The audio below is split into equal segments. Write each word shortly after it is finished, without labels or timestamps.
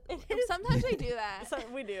Sometimes we do that. So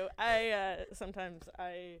we do. Sometimes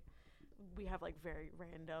we have like very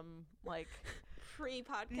random like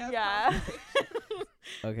Pre-podcast. yeah.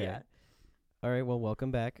 Okay. Yeah. All right. Well,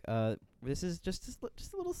 welcome back. This is just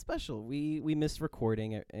a little special. We missed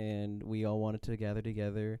recording it, and we all wanted to gather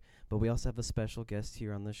together, but we also have a special guest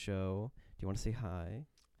here on the show. Do you want to say hi?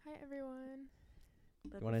 Hi, everyone.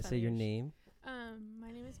 Do you want to say your name?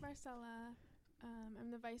 My name is Marcella. I'm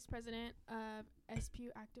the vice president of SPU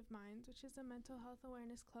Active Minds, which is a mental health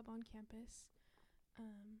awareness club on campus.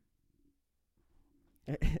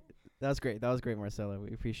 That was great, Marcella.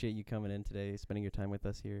 We appreciate you coming in today, spending your time with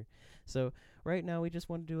us here. So right now, we just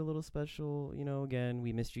want to do a little special. Again,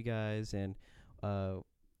 we missed you guys, and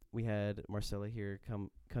we had Marcella here come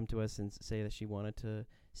to us and say that she wanted to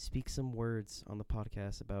speak some words on the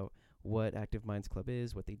podcast about what Active Minds Club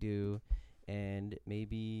is, what they do, and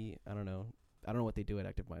maybe I don't know what they do at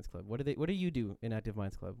Active Minds Club. What do you do in Active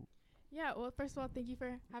Minds Club? Yeah, well, first of all, thank you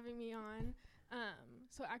for having me on.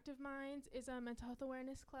 So Active Minds is a mental health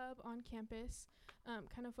awareness club on campus,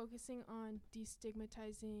 kind of focusing on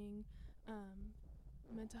destigmatizing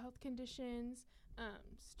mental health conditions,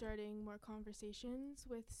 starting more conversations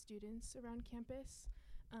with students around campus.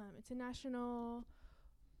 It's a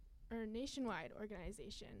nationwide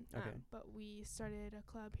organization, but we started a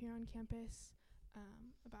club here on campus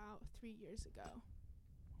about 3 years ago.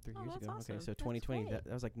 3 years that's ago. awesome. Okay, so 2020. That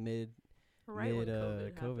was like mid Right when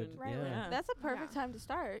COVID. happened. Right. Yeah. That's a perfect time to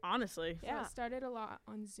start. Honestly. So Yeah. it started a lot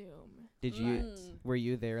on Zoom. Did you? Were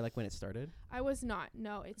you there like when it started? I was not.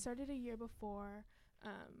 No, it started a year before,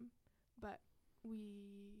 but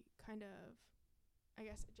we kind of, I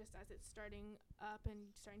guess, just as it's starting up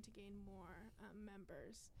and starting to gain more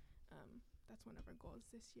members, that's one of our goals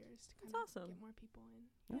this year is to kind of awesome. get more people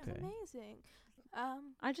in. That's Okay. amazing.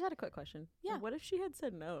 I just had a quick question. Yeah. What if she had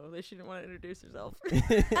said no, that she didn't want to introduce herself?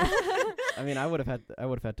 I mean, I would have had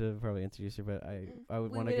to probably introduce her, but I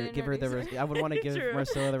would We want would to give her the introduce her. I would want to give True.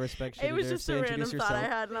 Marcella the respect she It was deserves just to a random introduce thought I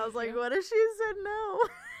herself. had, and I was like, Yeah. what if she said no?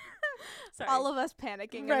 Sorry. All of us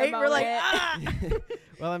panicking. right? In a We're like, moment. ah!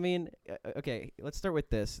 Well, I mean, okay, let's start with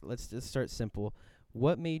this. Let's just start simple.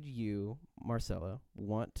 What made you, Marcella,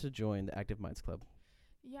 want to join the Active Minds Club?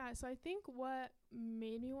 Yeah, so I think what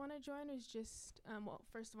made me want to join was just, well,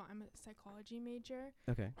 first of all, I'm a psychology major.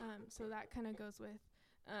 Okay. So that kind of goes with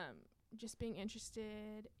just being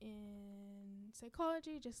interested in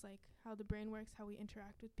psychology, just like how the brain works, how we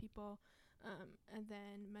interact with people, and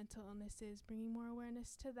then mental illnesses, bringing more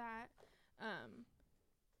awareness to that.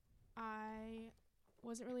 I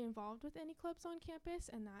wasn't really involved with any clubs on campus,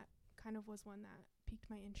 and that kind of was one that piqued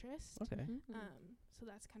my interest. Okay. So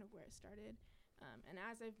that's kind of where it started. And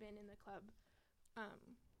as I've been in the club,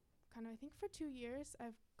 kind of I think for 2 years,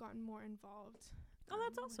 I've gotten more involved. Oh,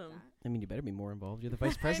 that's with awesome. that. I mean, you better be more involved. You're the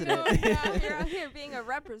vice I president. know, yeah. You're out here being a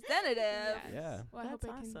representative. Yes. Yeah. Well, I hope That's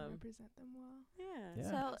I can awesome. represent them well. Yeah. Yeah.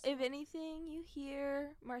 So if anything you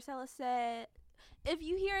hear Marcella said, if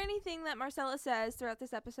you hear anything that Marcella says throughout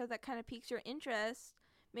this episode that kind of piques your interest,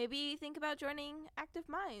 maybe think about joining Active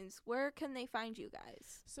Minds. Where can they find you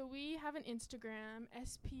guys? So we have an Instagram,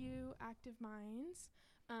 SPU Active Minds.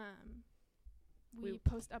 We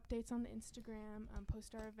post updates on the Instagram,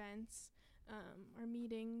 post our events, our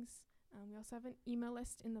meetings. We also have an email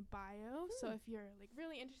list in the bio. So if you're like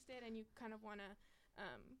really interested and you kind of want to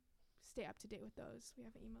stay up to date with those, we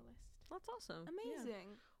have an email list. That's awesome.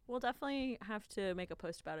 Amazing. We'll definitely have to make a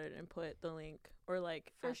post about it and put the link or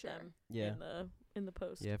like For at sure. them Yeah. in the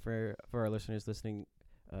post. Yeah, for our listeners listening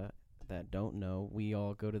that don't know, we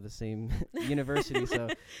all go to the same university, so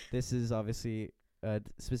this is obviously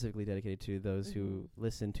specifically dedicated to those who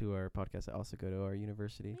listen to our podcast that also go to our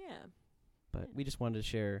university. Yeah. But we just wanted to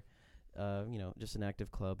share, just an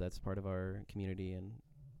active club that's part of our community and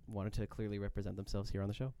wanted to clearly represent themselves here on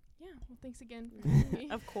the show. Yeah. Well, thanks again for having me.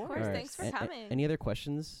 Of course. Of course, All right. thanks for coming. Any other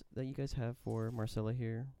questions that you guys have for Marcella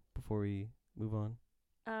here before we move on?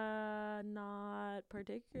 Not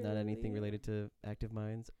particularly. Not anything related to Active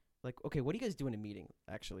Minds? Like, okay, what do you guys do in a meeting,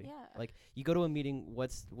 actually? Yeah. Like, you go to a meeting,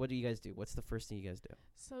 what do you guys do? What's the first thing you guys do?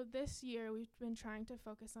 So this year we've been trying to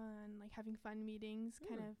focus on like having fun meetings,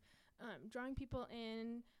 kind of drawing people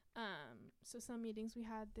in. So some meetings we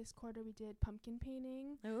had this quarter, we did pumpkin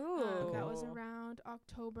painting. Ooh. That was around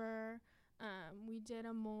October. We did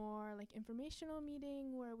a more like informational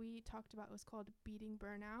meeting where we talked about, it was called Beating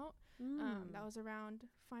Burnout. That was around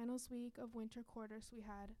finals week of winter quarter. So we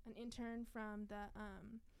had an intern from the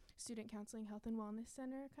Student Counseling Health and Wellness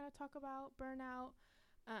Center kind of talk about burnout.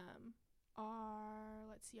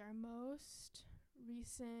 Our most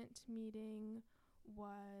recent meeting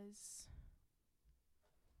was,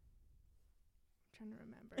 I'm trying to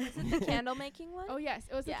remember. Is it the candle making one? Oh yes,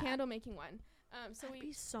 it was Yeah. the candle making one. So That'd we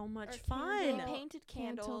be so much or fun. They candle- painted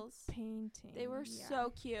candle candles. painting. They were yeah.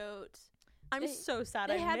 so cute. I'm they- so sad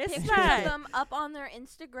They I had missed pictures that. of them up on their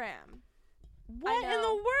Instagram. What in the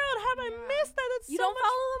know. world? How did I Yeah. miss that? That's You so don't much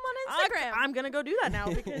follow them on Instagram. I'm gonna go do that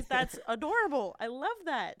now because that's adorable. I love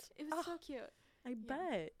that. It was so cute. I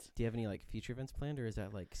bet. Do you have any like future events planned, or is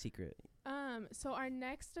that like secret? So our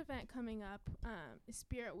next event coming up is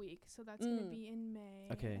Spirit Week, so that's gonna Mm. be in May.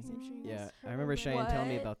 Okay. I'm sure you Yeah, guys I heard remember of it. Cheyenne telling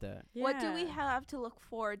me What? about that. What do we Yeah. have to look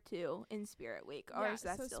forward to in Spirit Week, or Yeah, is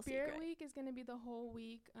that so still Spirit secret? Week is gonna be the whole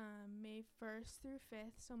week, May 1st through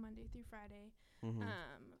 5th, so Monday through Friday. Mm-hmm.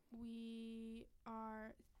 We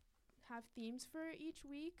have themes for each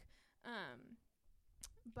week,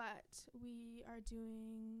 but we are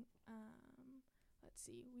doing. Let's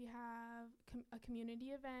see, we have a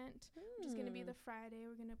community event, which is gonna be the Friday.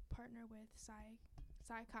 We're gonna partner with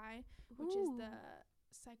Kai, which is Ooh. the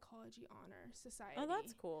Psychology Honor Society. Oh,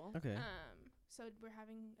 that's cool. Okay. So we're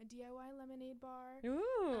having a DIY lemonade bar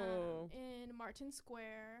Ooh. in Martin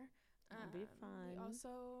Square. That'd be We fun.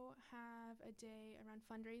 also have a day around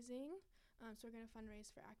fundraising. So we're going to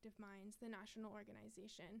fundraise for Active Minds, the national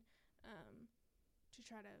organization, to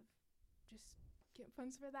try to just get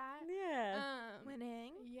funds for that. Yeah.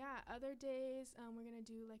 Winning. Yeah, other days we're going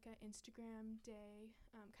to do like an Instagram day,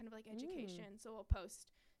 kind of like education. So we'll post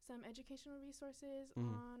some educational resources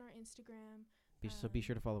on our Instagram. So be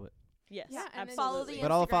sure to follow it. Yes. Yeah, and then follow the absolutely.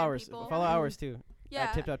 But all Instagram followers, people. follow ours too. Yeah.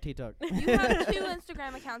 At Tip Top Tea Talk. You have 2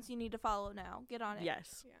 Instagram accounts you need to follow now. Get on it.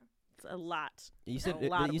 Yes. Yeah. It's a lot. You said A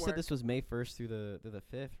lot of you said work. this was May 1st through the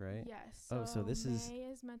 5th, right? Yes. Oh, so this May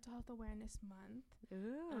is- Mental Health Awareness Month.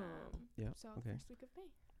 Ooh. Yeah, So okay. first week of May.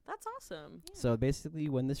 That's awesome. Yeah. So basically,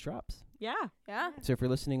 when this drops. Yeah. Yeah. So if you're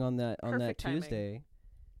listening on that Perfect timing. Tuesday,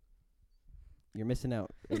 you're missing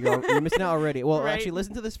out. You're missing out already. Well, Right. actually,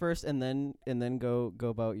 listen to this first, and then go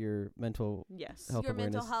about your mental Yes. health Your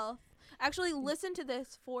mental awareness. health. Actually, listen to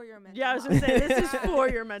this for your mental Yeah, I was health. gonna say this is Yeah. for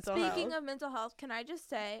your mental Speaking health. of mental health, can I just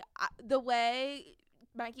say the way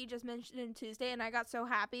Mikey just mentioned Tuesday, and I got so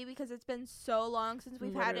happy because it's been so long since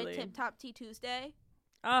we've had a Literally. Tip Top Tea Tuesday.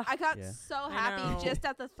 Ugh, I got Yeah. so I happy know. just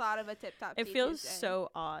at the thought of a Tip Top Tea it feels Tuesday.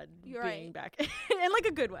 so odd You're being right. back in like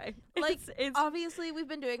a good way. Like, it's Obviously, we've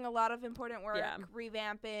been doing a lot of important work, Yeah.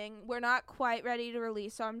 revamping. We're not quite ready to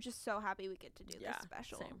release, so I'm just so happy we get to do yeah, this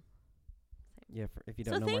special. same. Yeah, if you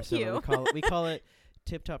So don't know thank Marcella, you. we call it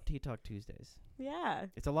Tip Top Tea Talk Tuesdays. Yeah,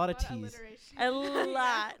 It's a lot of Lot T's. alliteration. a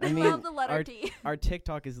lot. I I mean, love the letter T. Our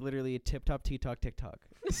TikTok is literally a Tip Top Tea Talk TikTok.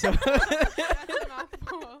 So That's a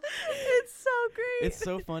mouthful. It's so great. it's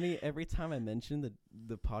so funny. Every time I mention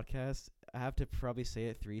the podcast, I have to probably say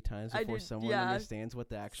it 3 times I before did- someone yeah. understands what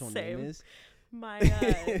the actual Same. name is.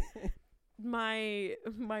 my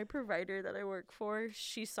my provider that I work for,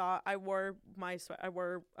 she saw I wore one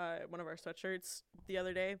of our sweatshirts the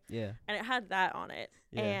other day, Yeah. and it had that on it,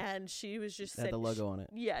 Yeah. and she was just It had the logo on it.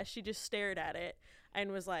 Yeah, she just stared at it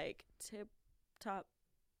and was like, "Tip top."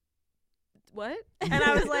 What? And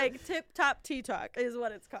I was like, Tip Top Tea Talk is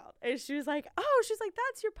what it's called. And she was like, oh, she's like,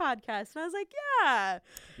 that's your podcast. And I was like, yeah.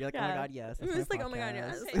 You're like, oh my Yeah. god, yes. It That's was my like, oh my god,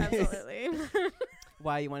 yes, podcast." absolutely.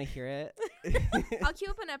 Why, you want to hear it? I'll queue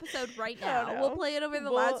up an episode right Oh, now. no. We'll play it over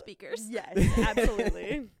the Well, loudspeakers. Yes,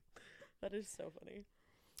 absolutely. That is so funny.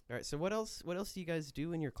 All right. So what else do you guys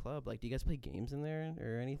do in your club? Like, do you guys play games in there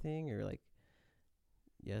or anything, or like,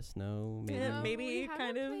 yes, no, maybe? Yeah, maybe we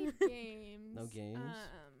kind haven't of. played games. No games?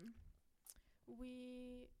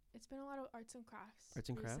 It's been a lot of arts and crafts. Arts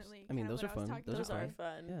and crafts? recently, I mean, kinda those what are was fun. talking Those Those are about.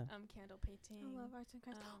 are fun. Yeah. Candle painting. I love arts and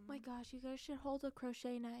crafts. Oh Um, my gosh, you guys should hold a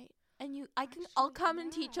crochet night. And Actually, I'll come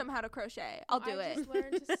and teach yeah. them how to crochet. I'll do I it. Just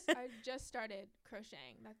learned I just started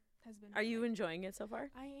crocheting. That has been. Are you fun. enjoying it so far?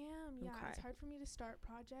 I am. Yeah, it's Okay. hard for me to start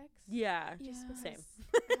projects. Yeah. Just Yeah. Same.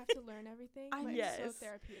 because I have to learn everything. I'm- But it's so Yes.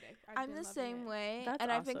 therapeutic. I'm been the loving same it. way, That's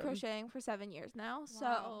and I've been awesome. crocheting for 7 years now. So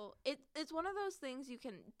Wow. it's one of those things you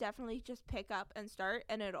can definitely just pick up and start,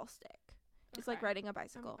 and it'll stick. It's like Okay. riding a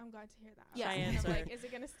bicycle. I'm glad to hear that. Yeah. I was kind Cheyenne's of like, are- is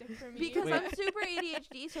it gonna stick for me? Because Wait. I'm super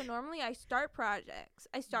ADHD, so normally I start projects.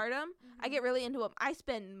 I start them, I get really into them. I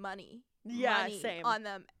spend money Yeah, same. on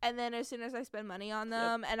them, and then as soon as I spend money on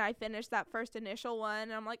them and I finish that first initial one,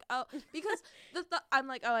 and I'm like, oh, because I'm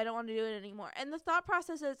like, oh, I don't want to do it anymore. And the thought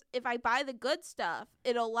process is, if I buy the good stuff,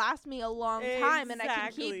 it'll last me a long time, and I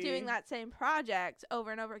can keep Exactly. doing that same project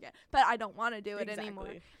over and over again. But I don't want to do it anymore,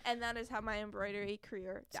 Exactly. and that is how my embroidery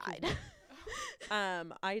career died.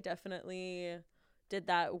 I definitely did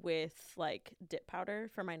that with like dip powder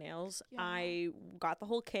for my nails. Yeah. I got the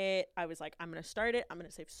whole kit. I was like, I'm gonna start it. I'm gonna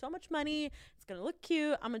save so much money. It's gonna look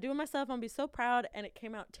cute. I'm gonna do it myself. I'm gonna be so proud. And it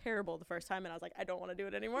came out terrible the first time, and I was like, I don't want to do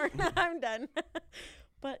it anymore. I'm done.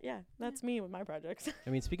 But yeah, that's me with my projects. I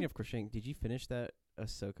mean, speaking of crocheting, did you finish that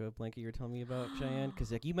Ahsoka blanket you were telling me about, Cheyenne?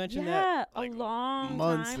 Because like you mentioned yeah, that like, a long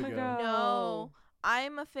months time ago. ago. No,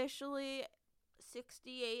 I'm officially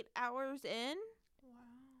 68 hours in. Wow.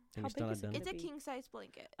 and How you're still big not is it? done. It's a be? king size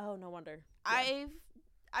blanket. Oh, no wonder.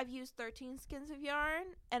 I've used 13 skins of yarn,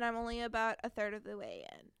 and I'm only about a third of the way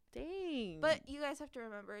in. Dang. But you guys have to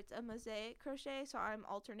remember, it's a mosaic crochet, so I'm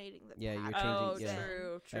alternating the Yeah, you're patterns. changing- yeah.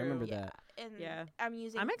 true. I remember Yeah, that. and Yeah. I'm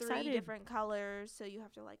using I'm 3 excited. different colors, so you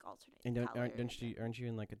have to like alternate. And colors. aren't you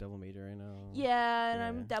in like a double major right now? Yeah, and Yeah.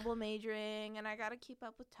 I'm double majoring, and I gotta keep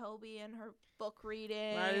up with Toby and her book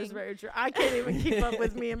reading. That is very true. I can't even keep up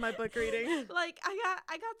with me and my book reading. Like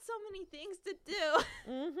I got so many things to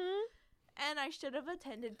do. Mm-hmm. And I should have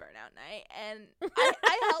attended Burnout Night, and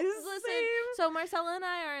I helped listen. Same. So Marcella and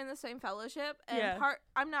I are in the same fellowship, and Yeah.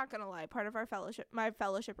 I'm not gonna lie, part of our fellowship, my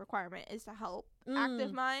fellowship requirement is to help Mm.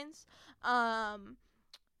 Active Minds.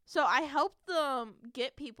 So I helped them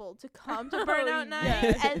get people to come to Burnout Night,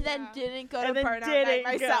 yes. and then Yeah. didn't go And to then Burnout Night didn't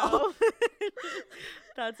myself. go.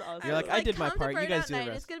 That's awesome. You're like, I did my "Come to part, you guys Burnout do the Night.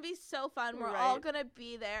 rest." It's gonna be so fun. We're all Right. gonna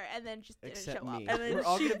be there, and then just didn't Except show up. me. And then We're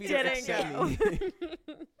all she gonna be there didn't except go.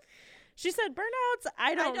 me. She said burnouts.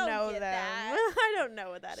 I don't know get them. that. I don't know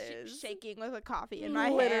what that is. Shaking with a coffee in my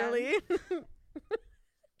hand. Literally.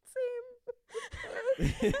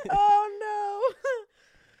 Same. Oh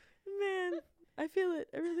no, man. I feel it.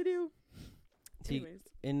 I really do. See, Anyways.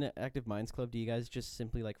 in the Active Minds Club, do you guys just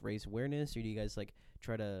simply like raise awareness, or do you guys like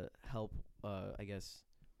try to help? I guess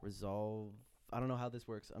resolve. I don't know how this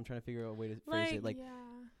works. I'm trying to figure out a way to phrase it. Like, yeah.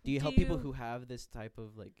 do you do help people you- who have this type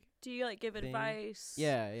of like? Do you like give thing? advice?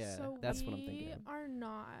 Yeah, So that's what I'm thinking. we are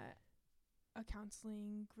not a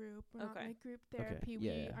counseling group. We're not Okay. like group Okay, therapy.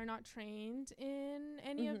 yeah, We yeah. are not trained in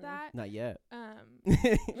any Mhm. of that. Not yet.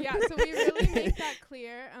 Yeah, so we really make that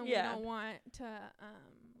clear, and Yeah. we don't want to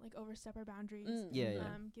like overstep our boundaries. Yeah,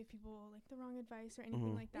 yeah. Give people like the wrong advice or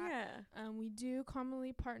anything Mhm. like that. Yeah. We do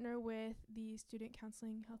commonly partner with the Student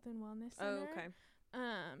Counseling Health and Wellness Oh, Center. okay.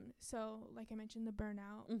 So like I mentioned, the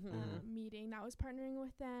burnout Mhm. meeting, that was partnering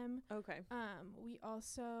with them. Okay. We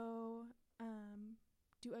also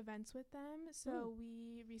do events with them. So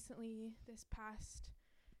we recently, this past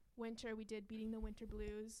winter, we did Beating the Winter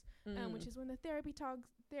Blues, which is when the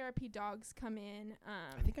therapy dogs come in.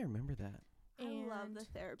 I think I remember that. I love and the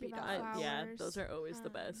therapy give out dogs. yeah, flowers, those are always the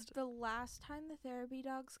um, best. The last time the therapy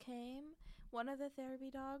dogs came, one of the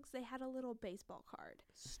therapy dogs, they had a little baseball card.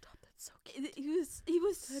 Stop. That's so cute. He was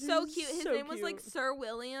That so is cute. His so name was like cute. Sir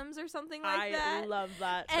Williams or something like I that. love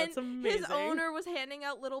that. And That's amazing. his owner was handing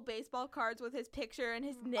out little baseball cards with his picture and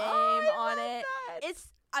his name I on love it. that.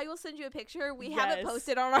 I will send you a picture. We have it Yes.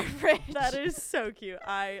 posted on our fridge. That is so cute.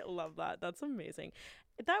 I love that. That's amazing.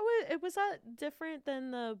 Was that different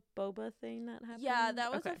than the boba thing that happened? Yeah,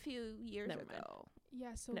 that was Okay. a few years Never mind. ago.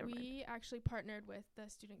 Yeah, so Never we actually partnered with the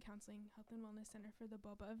Student Counseling Health and Wellness Center for the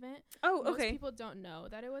Boba event. Oh, Most okay. people don't know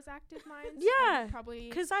that it was Active Minds. Yeah, probably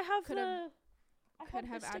Because I have could have- I could have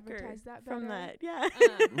have the sticker advertised that from better. that.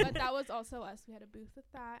 Yeah. But that was also us. We had a booth with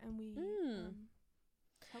that, and we Mm.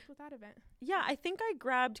 helped with that event. Yeah, I think I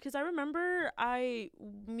grabbed because I remember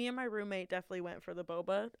me and my roommate definitely went for the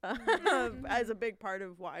boba Mhm. as a big part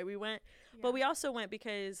of why we went. But Yeah. we also went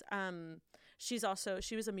because she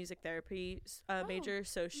was a music therapy major,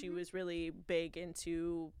 so she Mhm. was really big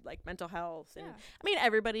into like mental health, and Yeah. I mean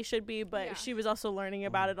everybody should be, but Yeah. she was also learning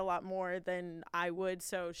about Mhm. it a lot more than I would,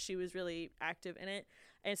 so she was really active in it,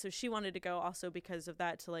 and so she wanted to go also because of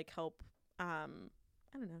that to like help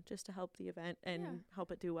I don't know, just to help the event and Yeah.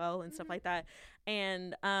 help it do well and stuff Mhm. like that.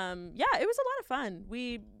 And yeah, it was a lot of fun.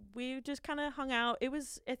 We just kind of hung out.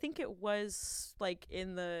 I think it was like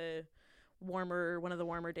in one of the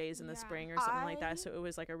warmer days in the Yeah. spring or something like I- that. So it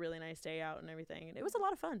was like a really nice day out and everything. And it was a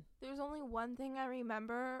lot of fun. There's only one thing I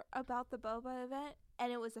remember about the boba event,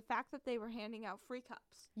 and it was the fact that they were handing out free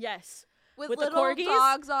cups Yes. with With the little corgis?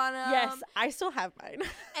 dogs on them. Yes, I still have mine.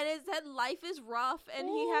 And it said "Life is rough," and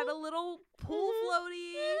he had a little pool Mhm.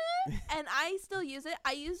 floaty, and I still use it.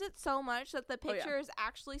 I use it so much that the Oh, yeah. picture is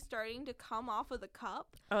actually starting to come off of the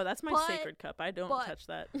cup. Oh, that's my But- sacred cup. I don't but- touch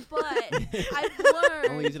that. But I've learned.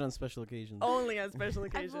 Only use it on special occasions. Only on special I've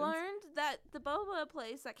occasions. learned that the boba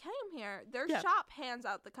place that came here, their Yeah. shop hands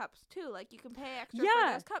out the cups too. Like you can pay extra Yeah.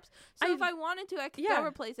 for those cups. So if I wanted to, I could yeah. go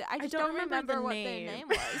replace it. I just don't don't remember the what name. their name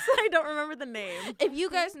was. I don't remember the name. If you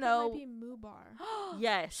I guys think it might know, be Moo Bar.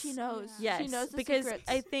 Yes. she knows. Yes, She knows the because secrets.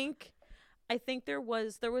 I think I think there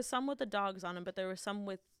was some with the dogs on them, but there was some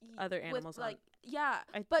with other animals with, like, on. yeah.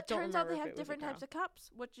 I But don't turns out remember they if have it was a different types cow. of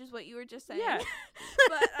cups, which is what you were just saying. Yeah.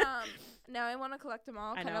 But now I want to collect them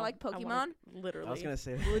all, I kind of know. like I wanna- Pokemon. Literally. I was gonna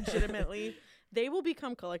say legitimately. They will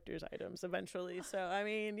become collector's items eventually. So, I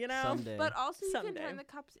mean, someday. But also you can Someday. turn the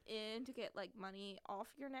cups in to get like money off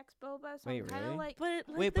your next boba. So Wait, I'm kind of really? like, But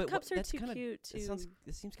like, Wait, the but cups are that's too kinda- cute to. It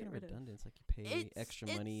seems kind of get rid of. redundant. It's like you pay It's- extra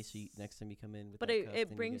money, so next time you come in with But that cup, it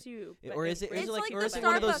then brings you you. Or is it- brings it's like- like or the is it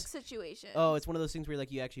one of those- Starbucks situation. Oh, it's one of those things where like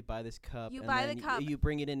you actually buy this cup. You and buy then the cup. You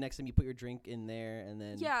bring it in next time. You put your drink in there, and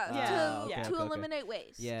then Yeah, Yeah. to Yeah. to eliminate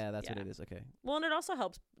waste. Yeah, that's what Yeah. it is. Okay. Well, and it also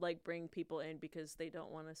helps like bring people in because they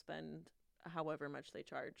don't want to spend however much they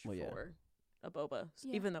charge Well, yeah. for a boba,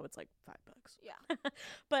 Yeah. even though it's like $5. Yeah.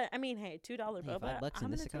 But I mean, hey, $2 Hey, boba. $5 in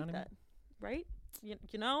I'm this gonna take economy? that, right? You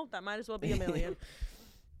know that might as well be a million.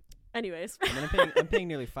 Anyways, And then I'm paying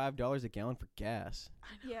nearly $5 a gallon for gas.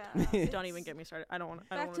 Yeah. don't even get me started. I don't want to.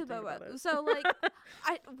 Back to think about boba. it. So like,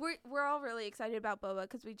 we're all really excited about boba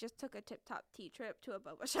because we just took a Tip Top Tea trip to a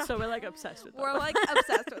boba shop. So we're like obsessed with We're boba. like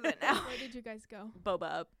obsessed with it now. Where did you guys go?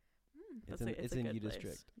 Boba Up. It's That's in a- it's a in good U place.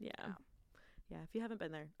 District. Yeah. Wow. Yeah, if you haven't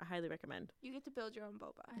been there, I highly recommend. You get to build your own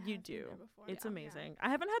boba. I You have been do. there before. It's Yeah. amazing. I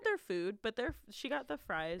haven't had their food, but she got the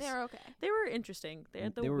fries. They're okay. They were interesting. They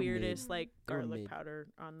had the They were weirdest mid. like They were garlic mid. powder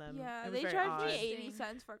on Yeah, it was they very charged me odd. 80 Interesting.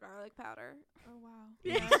 cents for garlic powder. Oh wow.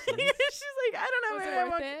 Yeah. 80 cents? She's like, I don't know Was where it I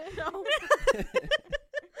worth want. it? No.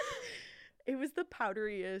 It was the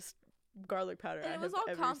powderiest garlic powder And I it was have all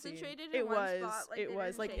ever concentrated seen. in one spot, like, it they was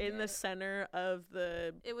didn't like shake in the it. center of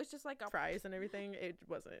the It was just like a. fries and everything. It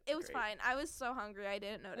wasn't. It was great. fine. I was so hungry I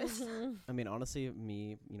didn't notice. Mhm. I mean, honestly,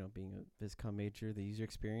 me, being a VisCom major, the user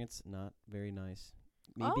experience not very nice.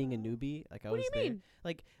 Me Oh. being a newbie, like I What was do you there. mean?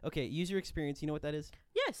 Like, okay, user experience. You know what that is?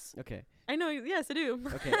 Yes, Okay. I know. Yes, I do.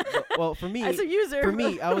 Okay. well, for me, As a user, for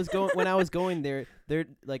me, I was going there. They're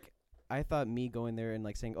like, I thought me going there and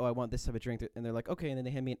like saying, "Oh, I want this type of drink," and they're like, "Okay," and then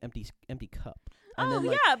they hand me an empty cup. And Oh then,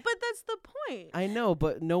 like, yeah, but that's the point. I know,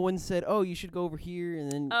 but no one said, "Oh, you should go over here,"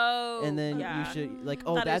 and then Oh, you should like,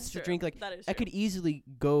 "Oh, That is that's the true. drink." Like, that is I true. could easily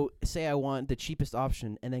go say I want the cheapest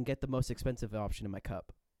option and then get the most expensive option in my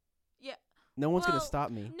cup. Yeah. No one's gonna Well,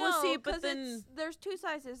 stop me. No, Well, see, but 'cause then- there's two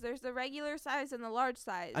sizes. There's the regular size and the large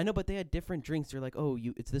size. I know, but they had different drinks. They're like, "Oh,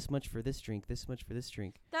 it's this much for this drink, this much for this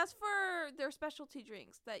drink." That's for their specialty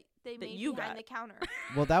drinks that they That made you behind got. the counter.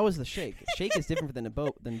 Well, that was the shake. Shake is different than than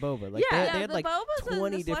boba. Like Yeah. they had the like bobas and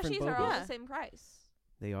 20 the different slushies are all bobas. the same price.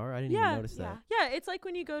 they are. I didn't Yeah, even notice yeah. that. Yeah, it's like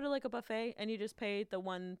when you go to like a buffet and you just pay the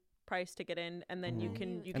one price to get in, and then you Mhm.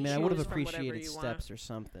 can you I can mean, I choose would have from whatever appreciated you steps want. or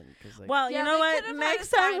something. Cause like, Well, Yeah, you know they what? could've had a Next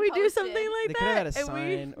time sign we do posted. something They like could've that, had a and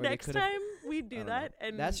sign, or they next could've- time we I do don't that, know.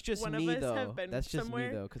 and That's just one me of us though. have been That's just somewhere,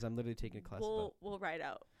 me though, because I'm literally taking a class. we'll write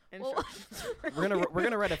out. Well, instructions. We're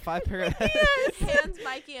gonna write a 5-paragraph. hands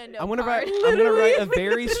Mikey and no I'm gonna card. write. I'm gonna write a Literally.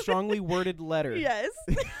 very strongly worded letter. Yes.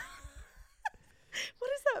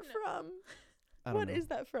 What is that No. from? I don't What know. is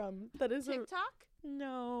that from? That is TikTok?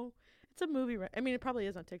 no. It's a movie. I mean, it probably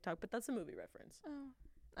is on TikTok, but that's a movie reference. Oh,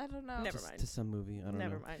 I don't know. Never Just mind. to some movie. I don't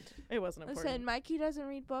Never know. mind. It wasn't Listen, important. Mikey doesn't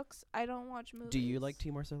read books. I don't watch movies. Do you like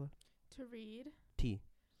tea, Marcella? To read. Tea.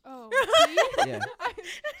 Oh. Yeah.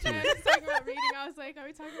 Cheyenne was talking about reading. I was like, are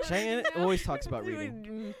we talking about Cheyenne reading now? always talks about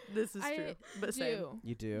reading. This is I true, but same. do.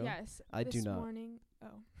 You do. Yes. I do this not. morning. Oh.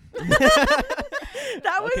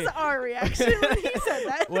 That was Okay. our reaction when he said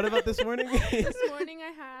that. What about this morning? This morning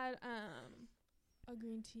I had a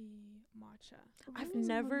green tea matcha. I've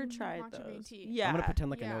never tried matcha green those. tea. Yeah, I'm gonna pretend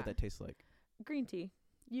like I know Yeah. what that tastes like. green tea.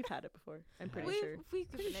 You've had it before. I'm pretty We've, sure. we've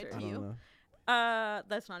Pretty given it sure. to I don't you. know.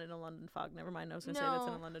 That's not in a London fog. Never mind. I was gonna say that's in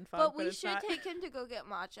a No, London fog, But we it's should not. take him to go get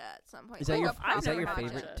matcha at some point. Is that Like your a proper is that your matcha.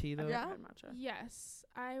 favorite tea though? I've Yeah. never had matcha. Yes.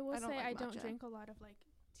 I will I don't say like I don't matcha. drink a lot of like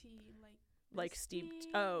tea Like steeped.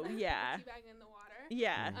 tea, Oh like yeah, tea bag in the water.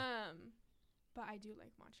 yeah. But I do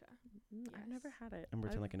like matcha. I've never yes. had it. I'm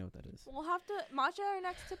pretending like I know what that is. We'll have to matcha our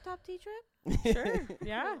next Tip Top Tea trip. Sure.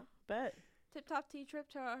 Yeah. Bet. Tip Top Tea trip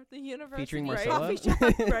to the university Featuring Right. Marcella. coffee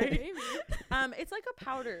shop. Right. Maybe. It's like a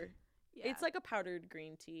powder. Yeah. It's like a powdered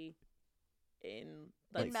green tea in and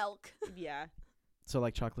like milk. yeah. So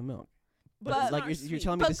like chocolate milk. But it's like not you're sweet.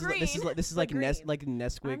 telling me But this is green. like But Nes green. like I'm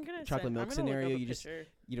Nesquik gonna chocolate send- milk I'm gonna look scenario. up a You just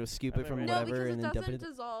picture. scoop of it from it right No, now. whatever because and it then dump it doesn't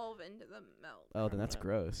in. dissolve into the milk. Oh, then that's Yeah.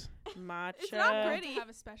 gross. Matcha. It's not I pretty. have to have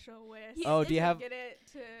a special whisk. He- Oh, do you it's- have? Get it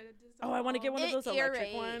to Oh, I want to get one of It those electric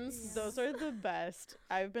aerates. ones. Those are the best.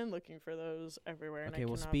 I've been looking for those everywhere. And Okay, I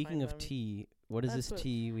well, cannot speaking find of them. tea, what is That's this what-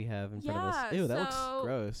 tea we have in front of us? Yeah, Ew, that looks so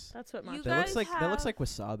gross. That's what You matcha. That looks guys like have-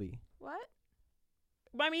 wasabi. What?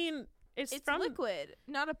 I mean, it's It's from liquid,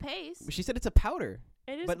 not a paste. She said it's a powder.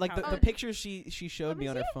 It is But like the powder. pictures she showed Let me me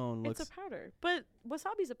on see her phone looks. It's a powder, but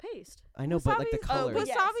wasabi's a paste. I know, but like the Wasabi's- color. but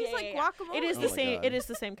Wasabi's yes, like yeah. guacamole. It is Oh the my same. God. It is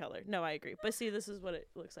the same color. No, I agree. But see, this is what it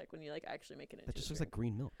looks like when you like actually make it into. That just a looks like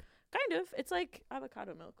drink. green milk. Kind of. It's like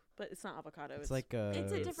avocado milk, but it's not avocado. It's like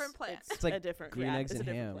It's a different plant. It's like a different green yeah, eggs it's and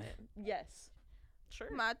a different ham. plant. Yes. Sure.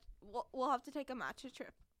 We'll have to take a matcha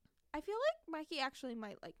trip. I feel like Mikey actually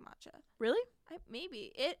might like matcha. Really?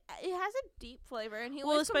 Maybe it has a deep flavor, and he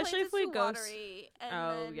Well, always especially complains if it's we too go watery. And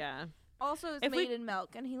Oh then yeah. Also, it's If we- made in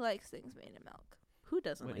milk, and he likes things made in milk. Who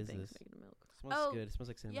doesn't What like is things this? made in milk? Smells Oh, good. It smells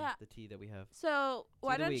like cinnamon. yeah. The tea that we have. So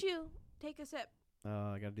why of the don't week. you take a sip?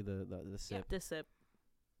 Oh, I gotta do the sip. This sip.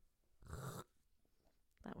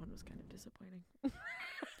 That one was kind of disappointing.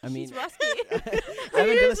 I mean, He's rusty. I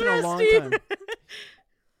haven't done this in a long time.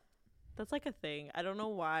 That's like a thing. I don't know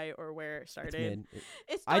why or where it It's started. mid.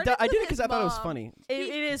 It I started did with it because his I thought it was mom. funny. It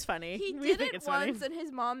He- is funny. He We did think it it's funny. once, and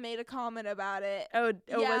his mom made a comment about it. Oh, was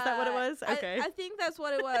that what it Yeah, was? Okay. I think that's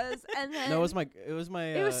what it was. And then No, it was my. It was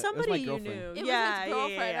my somebody my you girlfriend. knew. It yeah, was his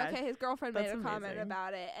girlfriend. Yeah, yeah, yeah. Okay, his girlfriend made That's a comment amazing.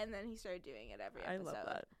 about it, and then he started doing it every I episode. love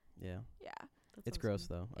that. Yeah, Yeah, That's it's awesome. gross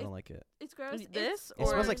though. I don't like it. it's gross. This It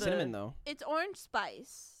smells or like the- cinnamon though. It's orange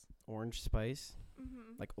spice. Orange spice,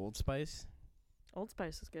 Mm-hmm. like Old Spice. Old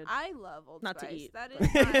Spice is good. I love Old Not to Spice. eat. That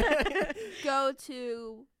is my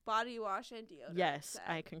go-to body wash and deodorant. Yes, set.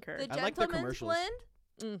 I concur. The I like the Gentleman's commercials.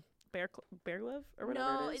 Blend. Bear Glove or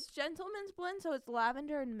whatever No, it is. it's Gentleman's Blend, so it's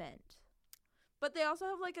lavender and mint. But they also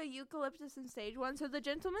have like a eucalyptus and sage one. So the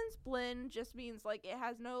Gentleman's Blend just means like it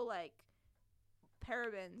has no like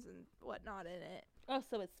parabens and whatnot in it. Oh,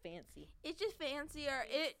 so it's fancy. It's just fancier.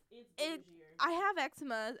 It It's I have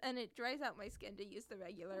eczema and it dries out my skin to use the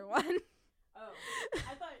regular one. Oh,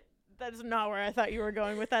 I thought that's not where I thought you were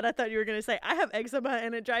going with that. I thought you were gonna say I have eczema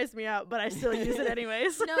and it dries me out, but I still use it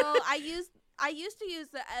anyways. No, I used to use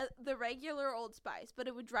the regular Old Spice, but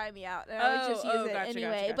it would dry me out, and I would just use it gotcha,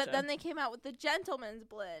 anyway. gotcha, But gotcha. then they came out with the Gentleman's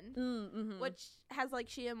Blend, Mm-hmm. which has like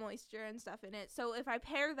shea moisture and stuff in it. So if I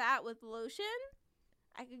pair that with lotion,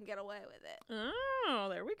 I can get away with it. Oh,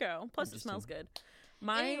 there we go. Plus, it smells good.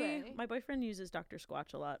 Anyway. My boyfriend uses Dr.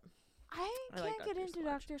 Squatch a lot. I I can't like get Dr. into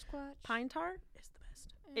Squatch. Dr. Squatch. Pine tar is the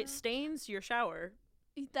best. Yeah. It stains your shower,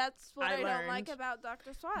 That's what I I don't like learned. about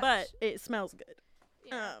Dr. Squatch. but it smells good.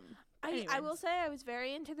 yeah. I will anyways. say I was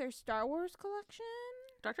very into their Star Wars collection.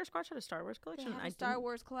 Dr. Squatch had a Star Wars They collection. have I a Star didn't-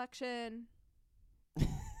 Wars collection.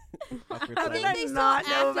 After How it's did think I they still not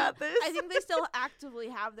know active- about this? I think they still actively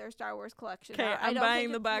have their Star Wars collection. 'Kay, out. I I'm don't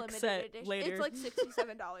buying think the it's box limited set edition. later. It's like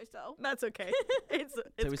 $67 though. That's okay. It's So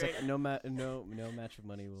it's he's great. like, no match of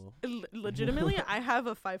money will. Legitimately, I have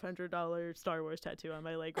a $500 Star Wars tattoo on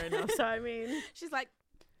my leg right now. So I mean, She's like,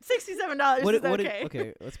 $67 What, is what okay.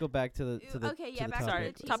 okay, let's go back to the okay, to yeah, the back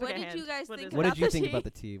topic. to the tea. Topic What at did hand. you guys What think is it? What about did you the think tea? about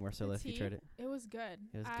the tea, Marcella? If you tea, tried it, It was good.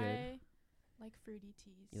 It was good. I like fruity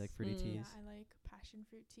teas. you like fruity Mm. teas. Yeah, I like passion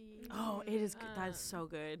fruit tea. Oh, it is good. That is so Um,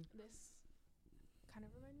 good. This kind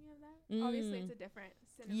of reminded me of that. Obviously, Mm. it's a different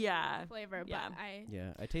cinnamon Yeah, flavor, yeah. but I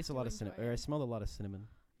Yeah, I taste a lot of enjoy cinnamon. Or I it. smelled a lot of cinnamon,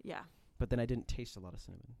 Yeah. but then I didn't taste a lot of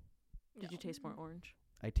cinnamon. Did you taste more orange?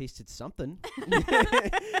 I tasted something.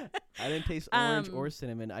 I didn't taste orange Um, or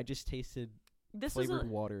cinnamon. I just tasted This is flavored a,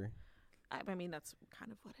 water. I mean, that's kind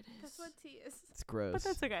of what it is. That's what tea is. It's gross. But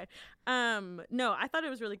that's okay. No, I thought it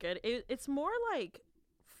was really good. It's more like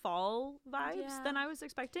fall vibes Yeah. than I was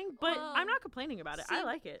expecting, but Well, I'm not complaining about it. I see,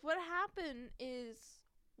 like it. What happened is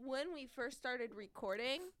when we first started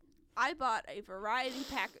recording, I bought a variety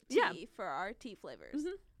pack of tea Yeah. for our tea flavors.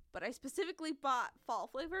 Mhm. But I specifically bought fall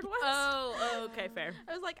flavored ones. Oh, okay, fair.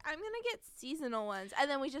 I was like, I'm going to get seasonal ones.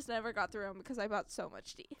 And then we just never got through them because I bought so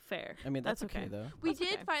much tea. Fair. I mean, that's That's okay okay. though. We That's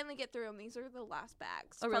did okay. finally get through them. These are the last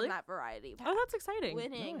bags Oh, really? from that variety pack. Oh, that's exciting.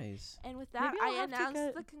 Winning. Nice. And with that, Maybe I'll I have to announced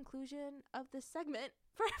get- the conclusion of this segment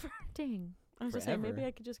forever. Dang. I was just saying maybe Forever.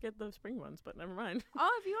 I could just get the spring ones, but never mind.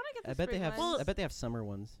 Oh, if you want to get the I bet they spring have. ones, I bet they have summer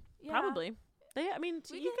ones. yeah. Probably. I mean,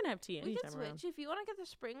 We you can- can have tea We can anytime switch. around. If you want to get the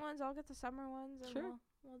spring ones, I'll get the summer ones. And Sure.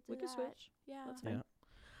 We'll do We can that. switch. Yeah. That's Yeah.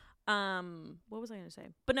 fine. What was I gonna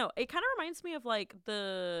say? But no, it kind of reminds me of like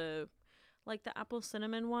the apple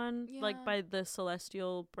cinnamon one, like Yeah. by the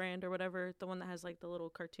Celestial brand or whatever, the one that has like the little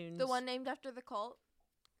cartoons. The one named after the cult.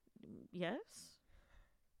 Yes.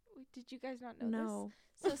 Did you guys not know No.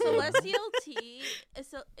 this? So Celestial tea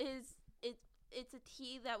it's a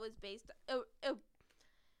tea that was based.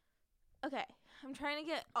 Okay, I'm trying to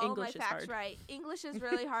get all English my is facts hard. right. English is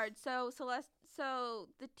really hard. So So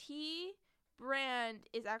the tea brand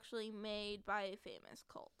is actually made by a famous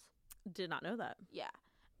cult. Did not know that. Yeah.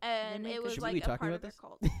 And make it good was Should we like be a talking part about of their this?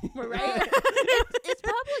 cult. We're No, right. it's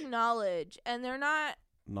public knowledge, and they're not.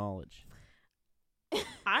 Knowledge.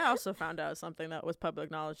 I also found out something that was public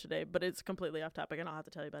knowledge today, but it's completely off topic, and I'll have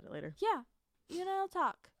to tell you about it later. Yeah, you and I'll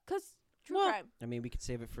talk. Because true Well, crime. I mean, we could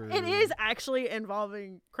save it for. It is actually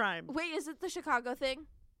involving crime. Wait, is it the Chicago thing?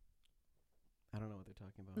 I don't know what they're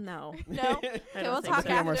talking about. No. No? I Okay, don't we'll think talk so.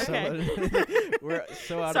 Yeah, after. Marcella. We're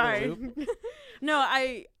so out Sorry. of the loop. No,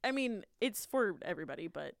 I mean, it's for everybody,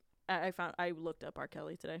 but I looked up R.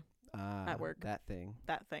 Kelly today, at work. That thing.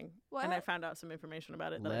 that thing, What? and I found out some information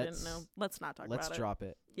about it that I didn't know. Let's not talk Let's about drop it.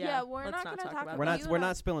 it. Yeah, we're let's not gonna talk about We're it. not. You We're and I-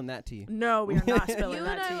 not spilling that tea. No, we are not spilling You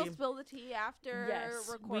that and I will tea. spill the tea after Yes,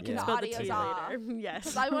 we recording can Yeah. the spill the audio's tea off. later. Yes,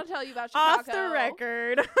 Because I want to tell you about Chicago. off the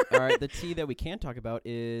record. All right. The tea that we can talk about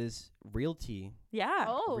is real tea. Yeah.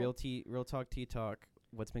 Oh. Real tea. Real talk. Tea talk.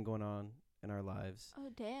 What's been going on in our lives? Oh,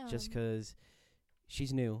 damn. Just because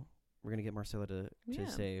she's new, we're gonna get Marcella to Yeah.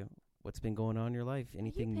 say what's been going on in your life.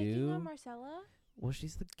 Anything Are you picking new? on Marcella? Well,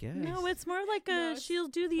 she's the guest. No, it's more like No, a it's she'll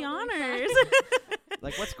do the totally fine. honors.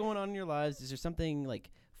 like what's going on in your lives? Is there something like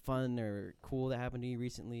fun or cool that happened to you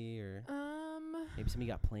recently, or maybe something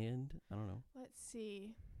you got planned? I don't know. Let's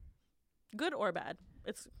see. Good or bad?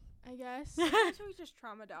 It's I guess. Sometimes we just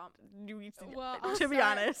trauma dump. Well, I'll to be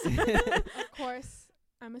start- honest. Of course,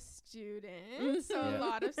 I'm a student, so Yeah. a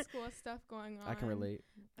lot of school stuff going on. I can relate.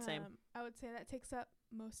 Same. I would say that takes up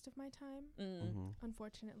most of my time, Mm-hmm.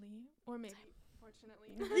 unfortunately, or maybe fortunately.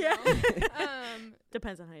 I Yeah. don't know.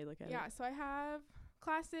 Depends on how you look at Yeah, it. so I have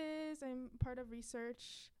classes. I'm part of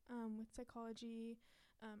research with psychology,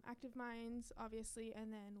 Active Minds, obviously,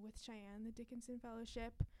 and then with Cheyenne, the Dickinson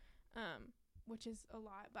Fellowship, which is a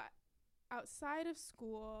lot. But outside of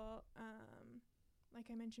school, like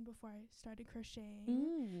I mentioned before, I started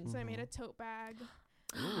crocheting. So I made a tote bag.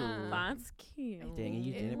 Ooh. That's cute. Dang it,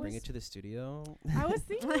 you It didn't bring it was- to the studio. I was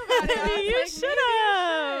thinking about it. I was You like, should maybe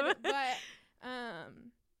I have. should. But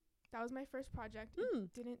that was my first project. Mm.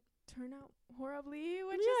 It didn't turn out horribly,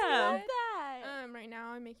 which Yeah. is good. that. Right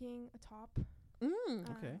now I'm making a top.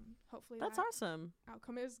 Okay. Hopefully That's that awesome.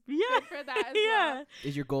 outcome is Yeah. good for that as Yeah. well.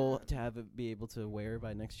 Is your goal to have it be able to wear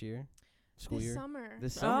by next year? School This year? summer.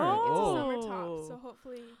 This summer. It's Oh. a summer top, so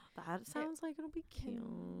hopefully That sounds like it'll be can cute.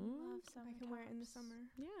 Love I summer can wear it in the tops. summer.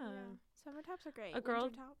 Yeah. Summer tops are great. A girl-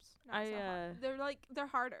 Winter tops, not so hard. They're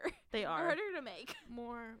harder. They They're are. harder to make.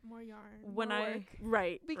 More yarn. When more I work.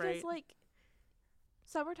 right Because right. like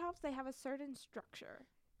summer tops, they have a certain structure.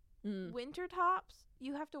 Mm. Winter tops,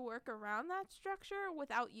 you have to work around that structure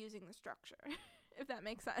without using the structure. If that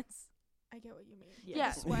makes sense. I get what you mean.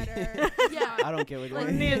 Yeah. Sweater. Yeah. I don't get what Like,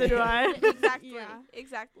 you're Neither do I. Exactly. Yeah.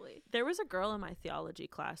 Exactly. There was a girl in my theology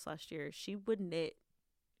class last year. She would knit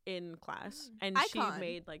in class, and Icon. she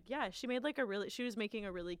made she was making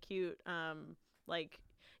a really cute like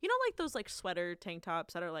like those like sweater tank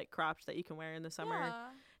tops that are like cropped that you can wear in the summer. Yeah.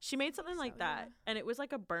 She made something like So, that, yeah. and it was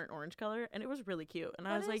like a burnt orange color, and it was really cute. And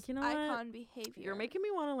I That was like, is you know what? icon behavior. You're making me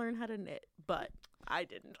want to learn how to knit, but I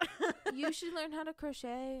didn't. You should learn how to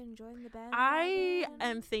crochet and join the band.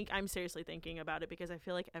 I'm seriously thinking about it because I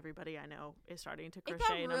feel like everybody I know is starting to It crochet,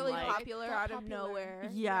 got and really I'm like, popular It got out of popular. nowhere.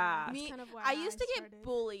 Yeah. That's Me- kind of why I used to get started.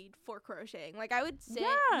 bullied for crocheting. Like I would sit, Yeah.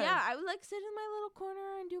 I would like sit in my little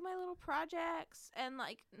corner and do my little projects and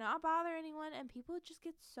like not bother anyone. And people would just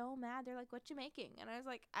get so mad. They're like, "What you making?" And I was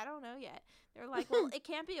like, "I don't know yet." They're like, "Well, it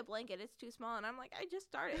can't be a blanket. It's too small." And I'm like, "I just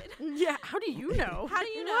started." yeah. How do you know? How do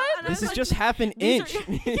you know? What? And I This was is like, just half an These inch.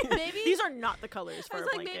 are- Maybe These are not the colors I for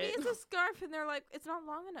was a like, blanket. maybe it's a scarf, and they're like, it's not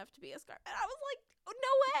long enough to be a scarf. And I was like, oh,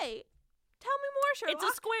 no way. Tell me more, Sherlock.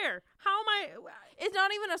 It's a square. How am I? It's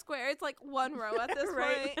not even a square. It's like one row at this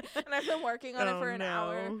Right. point. And I've been working on it for an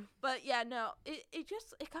hour. no. But yeah, no, it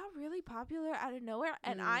got really popular out of nowhere,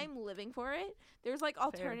 and Mm. I'm living for it. There's like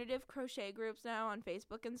alternative crochet groups now on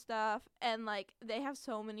Facebook and stuff, and like they have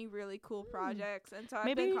so many really cool projects, and so I've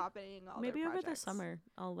been Maybe- copying all Maybe their over the projects. summer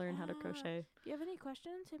I'll learn how to Yeah. crochet. If you have any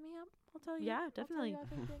questions, hit me up. I'll tell you. Yeah, I'll tell definitely. you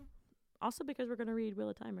everything. Also because we're gonna read Wheel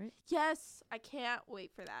of Time, right? Yes, I can't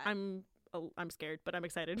wait for that. I'm scared, but I'm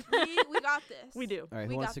excited. we got this. We do. All right,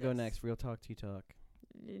 We who wants got to go this. next? Real talk, tea talk.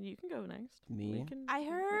 You can go next. Me? We can- I we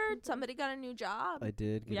can heard go. somebody got a new job. I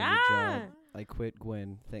did get a Yeah. new job. I quit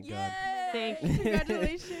Gwen. Thank God. Thank Yay!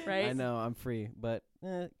 Congratulations. Right? I know I'm free, but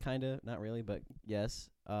kind of not really. But yes.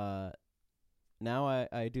 Now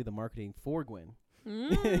I do the marketing for Gwen,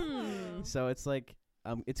 Mm. so it's like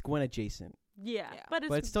it's Gwen adjacent, Yeah, Yeah. but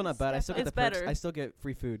but it's still not bad. I still get It's the perks. better. I still get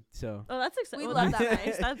free food. So Oh, that's exciting. We Well, love that's that.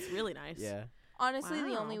 nice. That's really nice. yeah. Honestly, the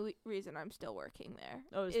Wow. only reason I'm still working there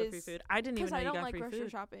Oh, is the free is food? I didn't even because know I you don't got like free grocery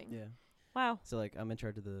food. shopping. Yeah. Wow. So like I'm in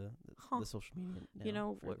charge of Huh. the social media. Now You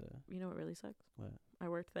know for what? the You know what really sucks? what? I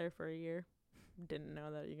worked there for a year. didn't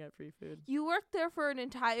know that you got free food. You worked there for an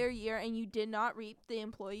entire year and you did not reap the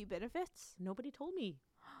employee benefits? Nobody told me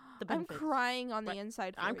the I'm benefits. crying on the But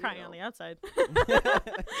inside for I'm crying you. on the outside.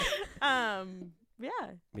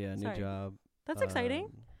 Yeah, Yeah, new Sorry. job. that's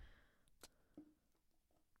exciting.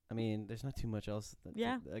 I mean, there's not too much else.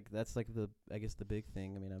 Yeah. Like that's like I guess the big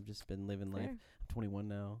thing. I mean, I've just been living life. Fair. I'm 21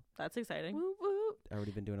 now. That's exciting. Woo woo. I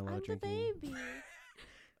already been doing a lot I'm of the drinking. baby.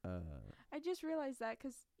 I just realized that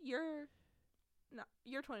because you're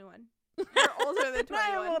 21. You're older than 21. I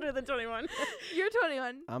am older than 21. You're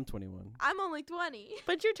 21. I'm 21. I'm only 20.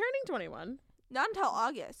 But you're turning 21. Not until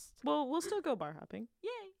August. Well, we'll still go bar hopping.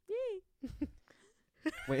 Yay.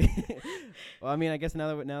 Wait. Well, I mean, I guess now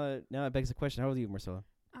it begs the question: how old are you, Marcella?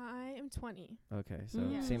 I am 20. Okay, so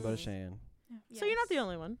Mm. same boat as Yes. Cheyenne. So you're not the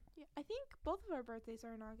only one. Yeah, I think both of our birthdays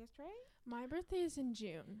are in August, right? My birthday is in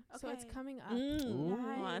June, so it's Okay. coming up. Ooh.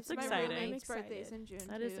 Well, that's My exciting. roommate's I'm birthday is excited. in June.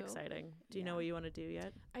 That too. is exciting. Do you know Yeah. what you want to do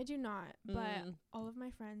yet? I do not, but Mm. all of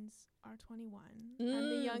my friends are 21. I'm the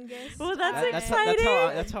Mm. youngest. Well, that's That's exciting.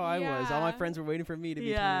 that's how I was. All my Yeah. friends were waiting for me to be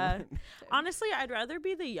Yeah. 21. Honestly, I'd rather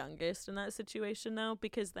be the youngest in that situation though,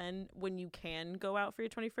 because then when you can go out for your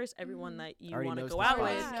 21st, everyone Mhm. that you Already want to knows go the out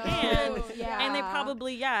spots. with Yeah. can. Oh, yeah. And they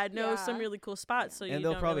probably know some Yeah. really cool spots. So you And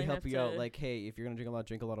they'll don't probably really help have you out. to- Like, hey, if you're gonna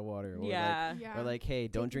drink a lot of water. Or yeah. Yeah. Like, or like, hey,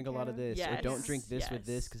 don't Taken drink a lot care of of. this, or don't Yes. drink this with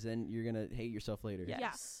this, Yes. because then you're gonna hate yourself later.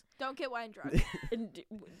 Yes. Don't get wine drunk. And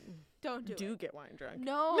Don't do it. get wine drunk.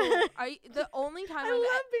 No, the only time I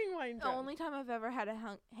love being wine the drunk. only time I've ever had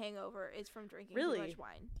a hangover is from drinking Really? too much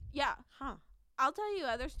wine. Yeah, Huh. I'll tell you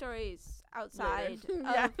other stories outside Later. of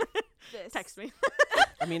Yeah. this. Text me.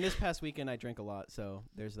 I mean, this past weekend I drank a lot, so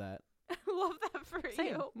there's that. Love that for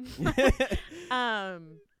Same. you.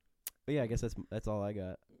 But yeah, I guess that's all I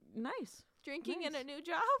got. Nice. Drinking in Nice. a new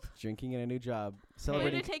job. Drinking in a new job, Way to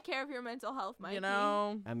celebrating. take care of your mental health, Mikey. You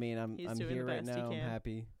know, I mean, I'm He's doing here the right best he now. I'm can.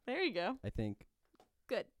 happy. there you go. I think.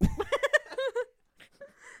 Good.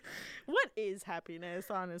 What is happiness,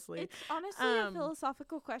 honestly? It's honestly a Um,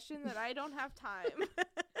 philosophical question that I don't have time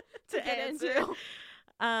to get answer. into.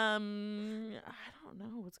 I don't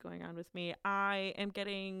know what's going on with me. I am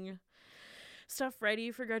getting stuff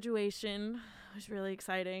ready for graduation. It was really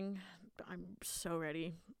exciting. I'm so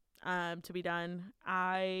ready to be done.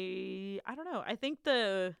 I don't know. I think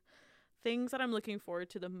the things that I'm looking forward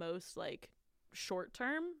to the most, like short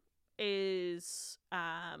term, is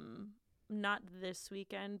not this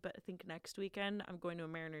weekend, but I think next weekend I'm going to a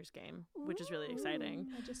Mariners game, which is really exciting.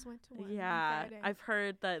 I just went to one. on Yeah, Friday. I've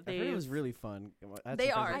heard that I heard they it was really fun. I had They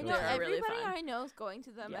some friends are. that I go know to it. They're really everybody fun. I know is going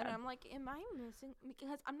to them, and Yeah. I'm like, am I missing?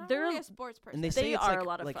 Because I'm not They're really a- a sports person. And they say They it's are like a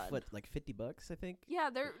lot of like fun. like $50, I think. yeah,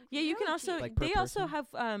 they're Yeah, you can really also cheap. Like per they also person?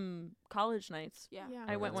 have college nights. Yeah.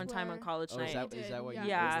 I went that's one time on where college Oh, night. is I that is did. that what yeah, you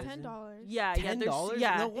Yeah. It guys was did? $10. Yeah, $10? there's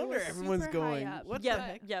yeah. No It wonder was everyone's super high going. up, What Yep, the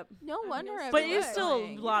heck? yep. No I wonder. guess. But everyone's it's still a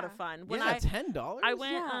going. lot of Yeah. fun. When Yeah, $10. I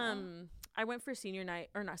went Yeah. I went for senior night,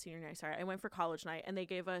 or not senior night, sorry. I went for college night, and they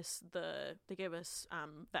gave us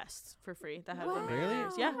vests for free that had Wow. the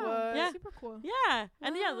Mariners. Yeah. What? Yeah. Super cool. Yeah.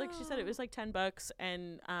 And yeah, like she said, it Wow. was like $10,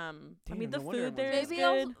 and I Damn, mean the no wonder food there everyone's is Maybe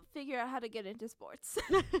I'll good. figure out how to get into sports.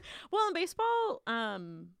 Well, in baseball, I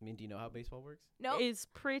mean, do you know how baseball works? no, is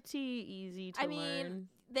pretty easy to I mean, learn.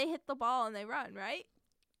 they hit the ball and they run, right?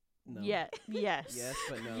 No. Yeah. Yes. Yes,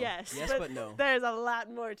 but no. Yes, Yes, but no. There's a lot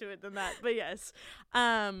more to it than that, but yes.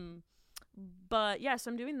 But yes,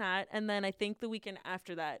 I'm doing that, and then I think the weekend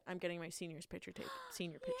after that, I'm getting my senior pictures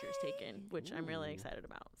taken, which I'm really Ooh. excited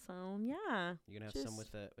about. So yeah. You're gonna have some Just-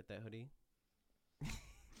 with that hoodie.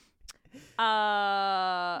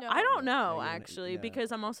 I don't No, know you're gonna- actually, yeah.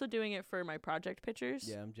 because I'm also doing it for my project pictures.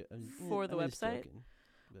 Yeah, For the I'm just website? joking.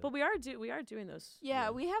 But we are doing those. Yeah, Yeah.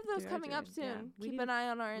 we have those We are coming up doing- yeah, soon. we Keep need an eye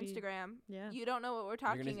on our we- Instagram. Yeah. You don't know what we're You're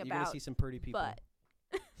talking gonna, you're gonna about, see some pretty people. but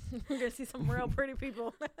You're gonna see some real pretty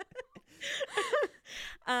people.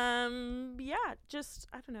 Yeah, just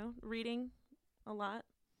I don't know, reading a lot.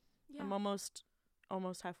 yeah. I'm almost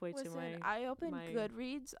halfway Listen, to my I opened my-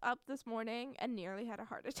 Goodreads up this morning and nearly had a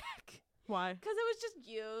heart attack. why? Because it was just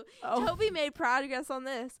you. Oh. Toby made progress on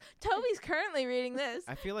this. Toby's currently reading this.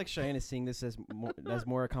 I feel like Cheyenne is seeing this as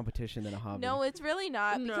more a competition than a hobby. No, it's really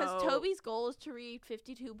not, because No. Toby's goal is to read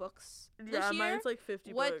 52 books this Yeah, year, mine's like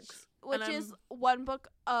 50 which books. which and is one book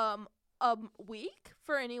a week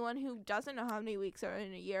for anyone who doesn't know how many weeks are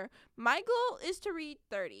in a year. My goal is to read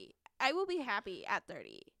 30. I will be happy at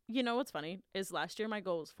 30. You know what's funny is last year my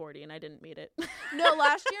goal was 40 and I didn't meet it. No,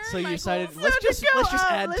 last year So you my decided goal, let's just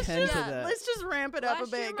add let's 10 to just- that. Let's just ramp it up a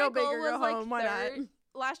last year bit. my Go big goal or go was like home. Why not?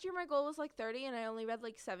 last year my goal was like 30 and I only read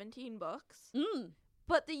like 17 books. Mm,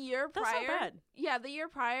 But the year that's prior, not bad. yeah, the year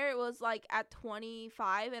prior it was like at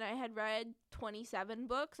 25 and I had read 27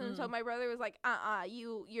 books, and so Mm. my brother was like,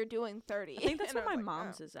 you're doing 30. I think that's And what I my was like,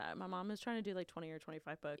 mom's "Oh." is at. My mom is trying to do like 20 or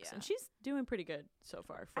 25 books, Yeah. and she's doing pretty good so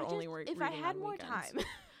far for only if reading I had on more weekends. time.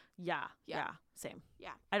 Yeah, Yeah. yeah, same.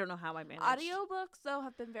 Yeah. I don't know how I managed. Audiobooks, though,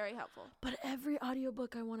 have been very helpful. But every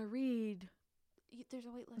audiobook I want to read, There's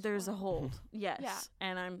a wait list. there's for a it. hold. Yes. Yeah.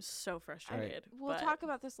 And I'm so frustrated. We'll but talk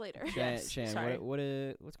about this later. Yes, Shan, sorry.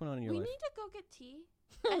 what's going on in your We life? need to go get tea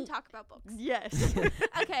and talk about books. Yes.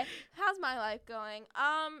 Okay, how's my life going?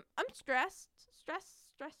 I'm stressed.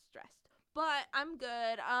 But I'm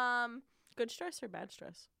good. Good stress or bad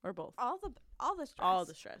stress? Or both? All the stress. All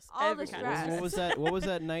the stress. All Every the kind of stress. What was that? What was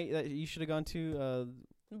that night that you should have gone to?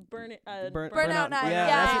 Burnout night, Yeah, yeah.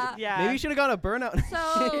 that's it. Maybe you should have gone to burnout.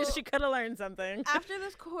 So she could have learned something. after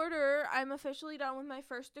this quarter, I'm officially done with my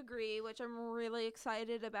first degree, which I'm really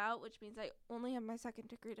excited about, which means I only have my second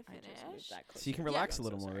degree to I just finish. moved that So you can closer. relax I'm a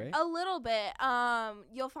little so more, sorry. right? A little bit.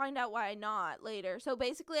 You'll find out why not later. So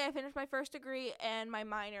basically, I finished my first degree and my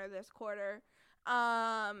minor this quarter.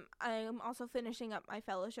 I'm also finishing up my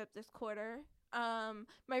fellowship this quarter.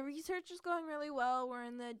 My research is going really well. We're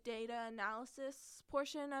in the data analysis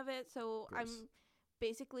portion of it, so Gross. I'm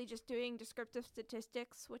basically just doing descriptive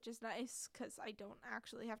statistics, which is nice because I don't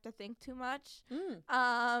actually have to think too much.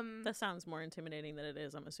 That sounds more intimidating than it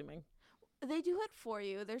is, I'm assuming. They do it for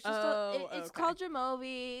you. There's just it's okay. called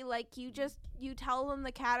Jamovi. Like you tell them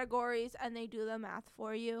the categories and they do the math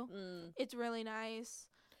for you. It's really nice.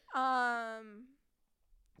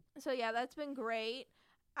 So yeah, that's been great.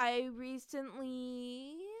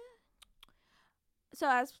 So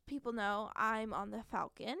as people know, I'm on the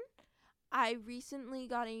Falcon. I recently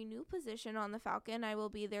got a new position on the Falcon. I will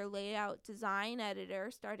be their layout design editor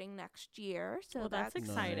starting next year. So Well, that's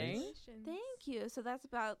exciting. Congratulations. Thank you. So that's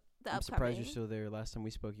about the I'm upcoming. surprised you're still there. Last time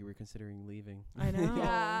we spoke, you were considering leaving. I know.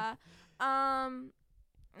 Yeah.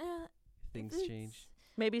 Things it's- change.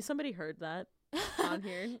 Maybe somebody heard that on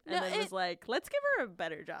here and No, then was like, let's give her a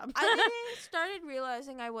better job. I think I started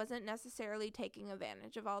realizing I wasn't necessarily taking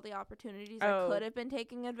advantage of all the opportunities I Oh, could have been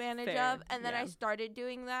taking advantage fair, of. And then I yeah. started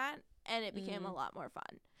doing that, and it became a Mhm. lot more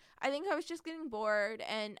fun. I think I was just getting bored,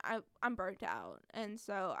 and I'm burnt out. And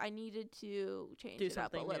so I needed to change Do it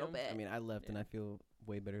up a something little new. bit. I mean, I left and Yeah. I feel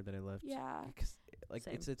way better that I left. Yeah. Because like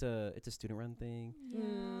Same. it's a student run thing,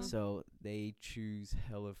 Yeah. so they choose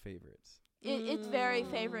hella favorites, It's very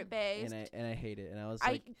favorite based. and I hate it. And I was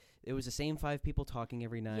like, it was the same 5 people talking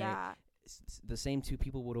every night. Yeah. The same 2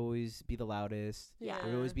 people would always be the loudest. Yeah. There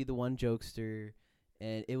would always be the one jokester,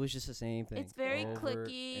 and it was just the same thing. It's very over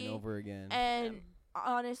cliquey, and over again. And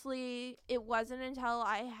honestly, it wasn't until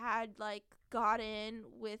I had got in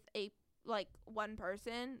with one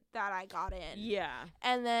person that I got in. Yeah.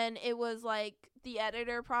 And then it was the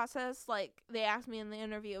editor process. They asked me in the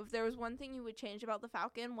interview if there was one thing you would change about the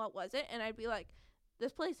Falcon, what was it? And I'd be like,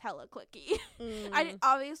 this place hella clicky. I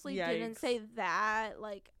obviously didn't Yikes. say that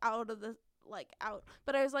out,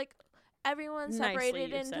 but I was like, everyone's Nicely separated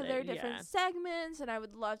you into said their it, different yeah. segments, and I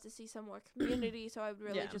would love to see some more community. So I would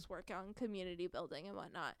really Yeah. just work on community building and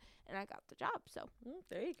whatnot, and I got the job. So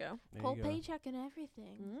There you go. There full you go. paycheck and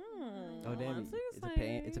everything. Oh damn! That's It's a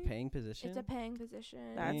exciting. paying position. It's a paying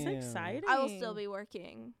position. That's Damn. exciting. I will still be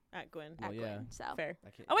working at Gwyn. Well, at yeah. Gwyn, so Fair.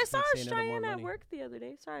 can't- Oh, I can't saw say no to more Cheyenne at money. work the other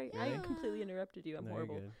day. Sorry, I Yeah. completely interrupted you. I'm No, you're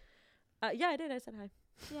horrible. good. Yeah, I did. I said hi.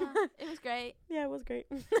 yeah, it was great. Yeah, it was great.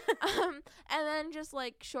 And then just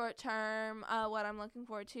short term, what I'm looking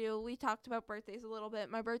forward to. We talked about birthdays a little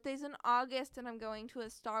bit. My birthday's in August, and I'm going to a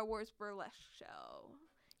Star Wars burlesque show.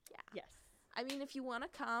 Yeah. Yes. I mean, if you want to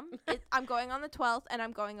come, I'm going on the 12th, and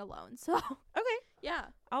I'm going alone. So Okay. yeah,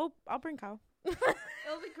 I'll bring Kyle. it'll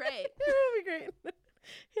be great. It'll be great.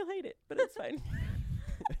 He'll hate it, but it's fine.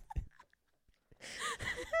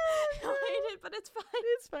 He'll hate it, but it's fine.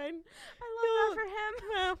 It's fine. I love that for him.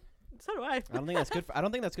 Well, so do I. I don't think that's good. I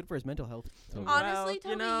don't think that's good for his mental health. So. Well, Honestly, you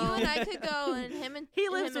Toby, know. you and I could go, and him and He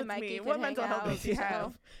lives him and with Mikey me. could What hang mental health out, does he so-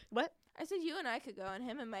 have? What? I said you and I could go, and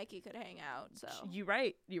him and Mikey could hang out. So You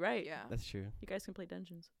right. You right. yeah, That's true. You guys can play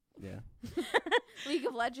dungeons. Yeah. League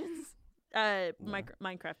of Legends. No.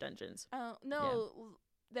 Minecraft dungeons. Oh no,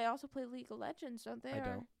 they also play League of Legends, don't they? I Or-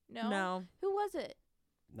 don't. No. No. Who was it?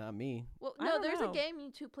 Not me. Well, I no, don't there's know. a game you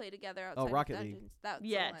two play together outside Oh, of Rocket League. Dungeons. That's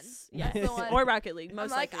Yes. the one. Yes. That's the one. Or Rocket League.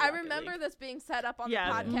 Most I'm like, likely I Rocket remember League. this being set up on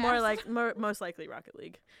Yeah, the podcast. more like most likely Rocket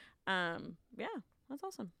League. Yeah, that's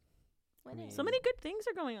awesome. Winning. So many good things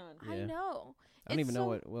are going on. Yeah. I know. I don't It's even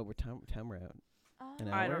know so- what time we're at. An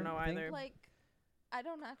Uh, I hour, don't know I think? either. I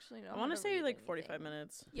don't actually know. I how want to to say read like anything. 45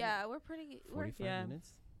 minutes. Yeah, we're pretty. 45 Yeah.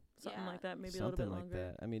 minutes. Something Yeah. like that. Maybe Something a little bit like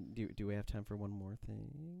longer. that. I mean, do we have time for one more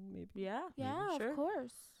thing? Maybe. Yeah. Yeah, sure. of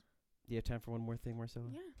course. Do you have time for one more thing, Marcella?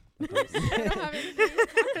 Yeah. Okay. I don't have anything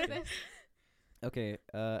after this. Okay.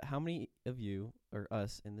 How many of you or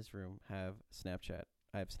us in this room have Snapchat?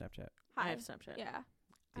 I have Snapchat. I have Snapchat. Yeah.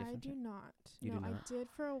 Do you have I do Snapchat? not. You no, do I not? did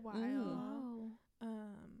for a while. Oh.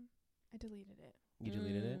 I deleted it. You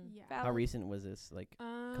deleted it? Yeah. Valid. How recent was this? Like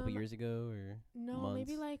a couple years ago or No,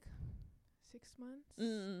 maybe months? like 6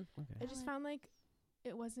 months. Okay. I just found like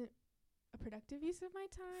it wasn't a productive use of my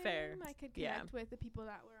time. Fair. I could Yeah. connect with the people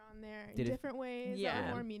that were on there Did in it- different ways that Yeah.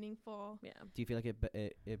 were more meaningful. Yeah. Do you feel like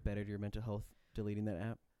it bettered your mental health deleting that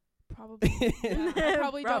app? Probably. Yeah, I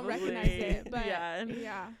probably don't recognize Probably. it, but Yeah.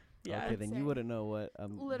 yeah. Yeah. Okay, I'd then say. you wouldn't know what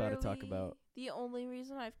I'm Literally, about to talk about. the only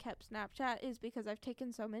reason I've kept Snapchat is because I've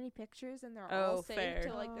taken so many pictures and they're Oh, all saved fair.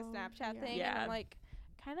 to like the Oh, Snapchat yeah. thing. And Yeah. I'm like,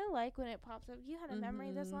 kind of like when it pops up. You had a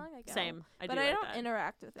memory this Mhm. long ago. Same. I but do I like don't that.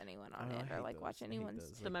 interact with anyone on Oh, I it or hate like those. watch I hate anyone's.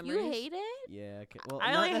 those. The Like, memories. You hate it? Yeah. Okay. Well,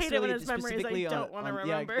 I not only hate it when necessarily it's memories I specifically don't wanna on-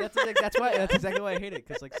 remember. Yeah, that's why. That's exactly why I hate it.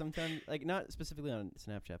 Because like sometimes, like not specifically on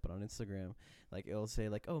Snapchat, but on Instagram, like it'll say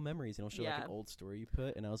like, "Oh, memories," and it'll show like Yeah. an old story you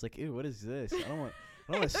put, and I was like, "Ew, what is this? I don't want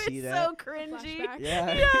to see It's that." so cringy. Flashback.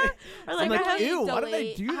 Yeah. Or I'm like, like, I have ew, why did I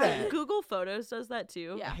delete- do I- that? Google Photos does that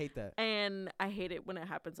too. I Yeah. hate that. And I hate it when it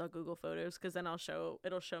happens on Google Photos because then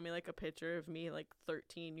it'll show me like a picture of me like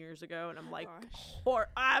 13 years ago, and I'm like, Gosh. or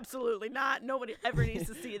absolutely not. Nobody ever needs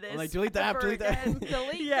to see this. I'm like, delete the app, ever delete that. again.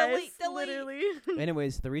 Delete, Yes, delete. literally.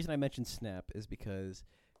 Anyways, the reason I mentioned Snap is because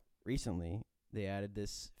recently they added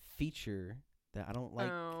this feature that I don't like.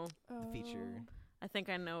 Oh, the feature. I think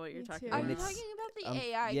I know what you're Me talking too. Are And you about. it's- talking about the I'm-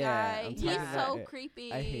 AI yeah, guy? I'm He's talking about so it.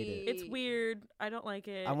 creepy. I hate it. It's weird. I don't like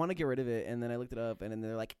it. I want to get rid of it, and then I looked it up, and then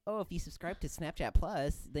they're like, "Oh, if you subscribe to Snapchat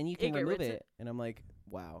Plus, then you can get remove rid of it." And I'm like,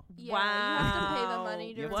 "Wow." Yeah, you have to pay the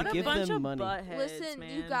money to You have to What a give bunch them of money. buttheads, Listen,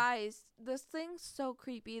 man. you guys, this thing's so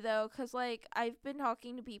creepy though, 'cause like I've been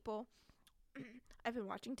talking to people. I've been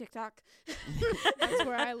watching TikTok. That's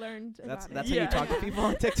where I learned That's about that's it. how you Yeah. talk to people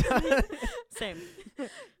on TikTok. Same.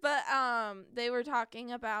 But they were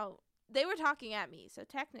talking at me, so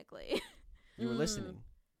technically, You were Mm. listening.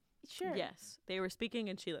 sure. Yes, they were speaking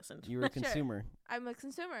and she listened. You were a Sure. consumer. I'm a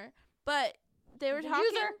consumer. But they were You're a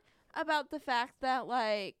talking user. about the fact that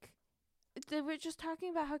like they were just talking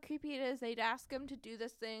about how creepy it is. They'd ask them to do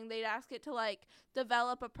this thing. They'd ask it to like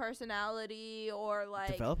develop a personality or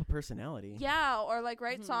like Develop a personality. yeah, or like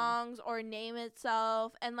write Mhm. songs or name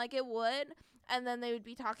itself, and like it would. And then they would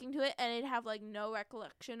be talking to it, and it'd have like no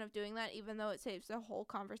recollection of doing that, even though it saves the whole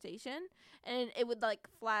conversation. And it would like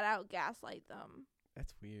flat out gaslight them.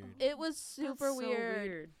 That's weird. It was super That's so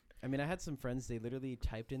weird. I mean, I had some friends. They literally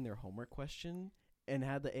typed in their homework question and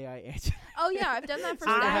had the AI answer. Oh yeah, I've done that for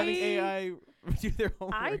So they're stats. having AI do their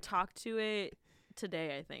homework. I talked to it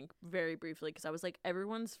today, I think, very briefly, because I was like,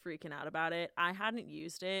 everyone's freaking out about it. I hadn't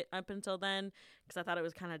used it up until then because I thought it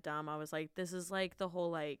was kind of dumb. I was like, this is like the whole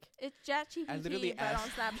like, It's I literally ChatGPT, but on asked,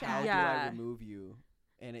 "How Snapchat. do Yeah. I remove you?"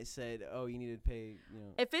 And it said, "Oh, you need to pay." You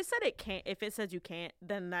know. if it said it can't, if it says you can't,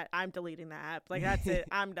 then that I'm deleting the app. Like that's it.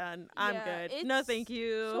 I'm done. I'm Yeah, good. No, it's thank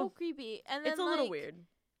you. So creepy. And then it's a little like, weird.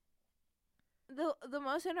 The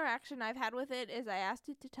most interaction I've had with it is I asked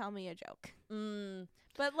it to tell me a joke. Mm,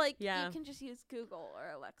 But like Yeah. you can just use Google or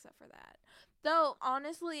Alexa for that. Though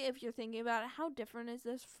honestly, if you're thinking about it, how different is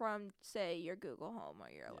this from say your Google Home or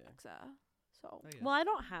your Yeah. Alexa? So well, I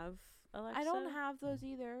don't have Alexa. I don't have those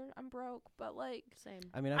either. I'm broke, but like Same.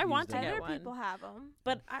 I mean, I I've want used to them. get other one. people have them.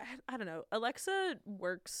 But I don't know. Alexa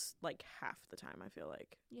works like half the time, I feel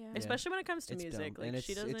like. Yeah. Yeah. Especially when it comes to It's music. dumb. Like and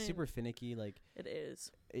she doesn't it's super finicky. Like It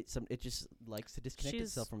is. it just likes to disconnect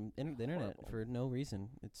itself She's from the internet horrible. for no reason.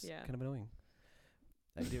 It's Yeah. kind of annoying.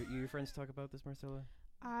 Do your friends talk about this, Marcella?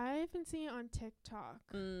 I've been seeing it on TikTok.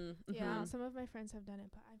 Yeah. Mhm. Some of my friends have done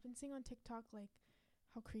it, but I've been seeing on TikTok like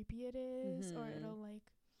how creepy it is, or Mhm. it'll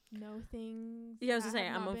like know things. Yeah, I was that gonna say,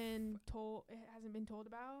 have I'm not a been told. It hasn't been told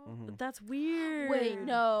about. Mhm. That's weird. Wait,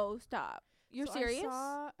 no, stop. You're So serious? I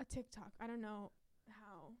saw a TikTok. I don't know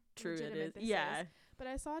how True it legitimate is. this Yeah. but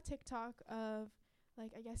I saw a TikTok of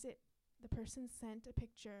like I guess the person sent a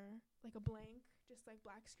picture, like a blank, just like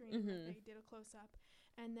black screen. Mhm. Like they did a close up,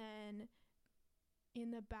 and then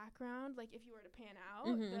in the background, like if you were to pan out,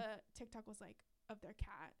 Mhm. the TikTok was like of their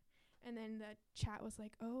cat, and then the chat was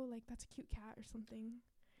like, "Oh, like that's a cute cat" or something.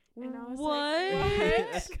 And I was What?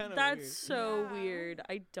 like, That's kinda That's weird. so Yeah. weird.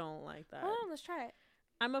 I don't like that. Hold on, let's try it.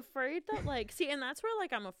 I'm afraid that like see, and that's where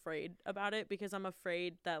like I'm afraid about it because I'm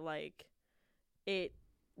afraid that like it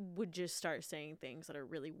would just start saying things that are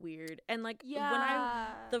really weird. And like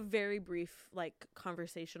Yeah. the very brief like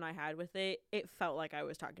conversation I had with it, it felt like I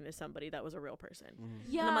was talking to somebody that was a real person. Mhm.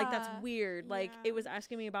 yeah. And I'm like, that's weird. Like it Yeah. was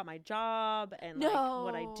asking me about my job and like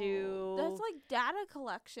what I do. That's like data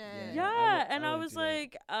collection. Yeah, I and I wouldn't was do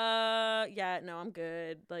that. like, yeah, no, I'm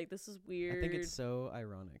good. Like, this is weird. I think it's so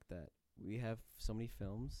ironic that we have so many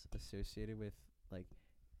films associated with like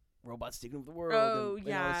robots taking over the world. Oh,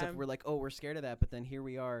 and all this stuff. yeah. We're like, oh, we're scared of that, but then here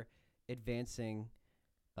we are advancing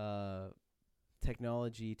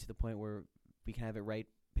technology to the point where we can have it write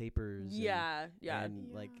papers. yeah. And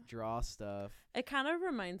Yeah. like draw stuff. It kind of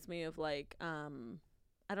reminds me of like,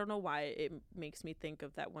 I don't know why it makes me think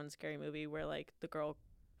of that one scary movie where like the girl,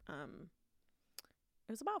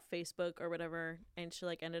 it was about Facebook or whatever, and she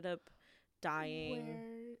like ended up dying.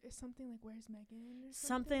 Where is something like Where's Megan? Or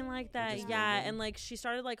Something like that, just yeah. Megan. And like she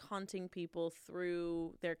started like haunting people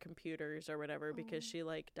through their computers or whatever because Oh. she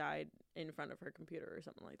like died in front of her computer or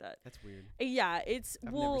something like that. That's weird. Yeah, it's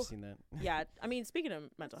I've well, never seen that. yeah. I mean, speaking of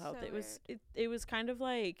mental That's health, so it was it was kind of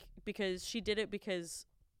like because she did it because,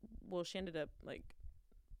 well, she ended up like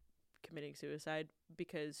committing suicide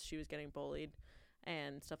because she was getting bullied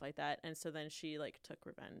and stuff like that, and so then she like took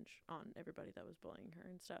revenge on everybody that was bullying her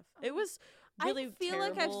and stuff. It Oh. was really I feel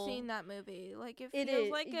like I've terrible. seen that movie. Like it It feels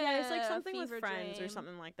is like yeah, it's like a something with fever friends or dream.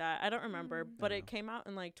 something like that. I don't remember, but Oh. it came out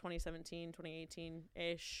in like 2017, 2018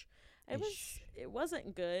 ish. Ish. It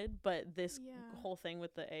wasn't good, but this Yeah. whole thing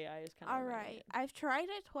with the AI is kind of All right, I've tried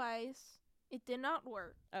it twice. It did not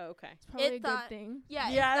work. Oh, okay. It's probably a thought- good thing. Yeah,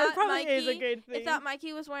 it Yeah, that thought probably is a Mikey- good thing. It thought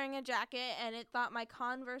Mikey was wearing a jacket, and it thought my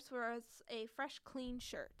Converse was a fresh, clean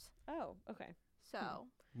shirt. Oh, okay. So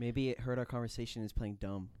Maybe it heard our conversation and is playing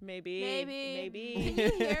dumb. Maybe. Can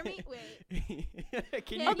you hear me? Wait. Can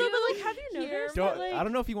Can you Although, you but like, have you hear noticed me? that, like, I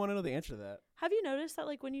don't know if you want to know the answer to that. have you noticed that,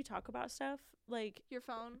 like, when you talk about stuff, like, Your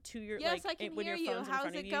phone. to your, Yes, like, I can when hear your you. phone's in How's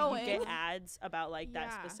front it of you, going? you get ads about, like,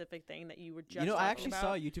 that Yeah. specific thing that you were just You know, I talking actually about.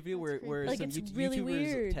 saw a YouTube video That's where Like, some it's really YouTubers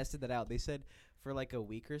weird. tested that out. They said for like a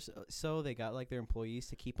week or so, they got like their employees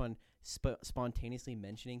to keep on spontaneously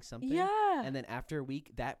mentioning something. Yeah. And then after a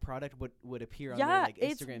week, that product would appear on yeah, their like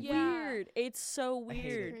it's Instagram feed. Yeah. weird. It's so I hate it.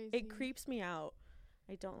 weird. Crazy. It creeps me out.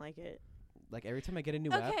 I don't like it. Like every time I get a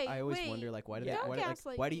new app, Okay, I always wait. wonder like why do Yeah. they Don't why, like,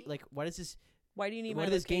 gaslight why do you me. like why does this Why do you need why my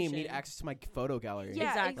does this game need location? access to my photo gallery? Yeah,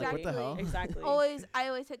 exactly. Like, what the hell? Exactly. I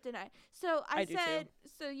always hit deny. So I I do too. said,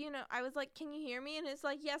 so I was like, can you hear me? And it's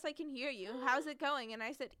like, yes, I can hear you. How's it going? And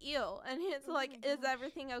I said, ew. And it's Oh like, my is gosh.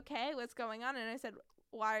 everything okay? What's going on? And I said,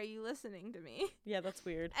 why are you listening to me? Yeah, that's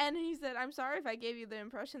weird. And he said, I'm sorry if I gave you the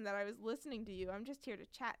impression that I was listening to you. I'm just here to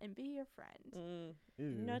chat and be your friend. Mm.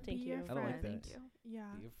 Ooh, No, thank Be you. your I don't like friend. that. Thank you.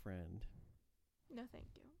 Yeah. Be a friend. No, thank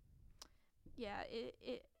you. Yeah,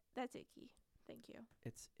 it that's icky. Thank you.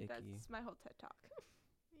 It's icky. That's my whole TED talk.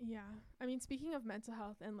 Yeah. I mean, speaking of mental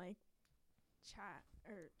health and like chat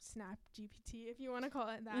or Snap GPT, if you want to call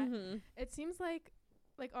it that, Mm-hmm. it seems like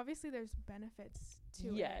obviously there's benefits to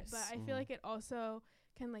it, Yes. but I Mhm. feel like it also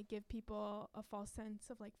can like give people a false sense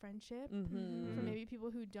of like friendship Mm-hmm. for Mhm. maybe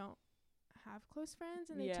people who don't have close friends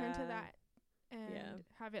and they turn to Yeah. that and Yeah.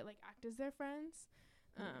 have it like act as their friends.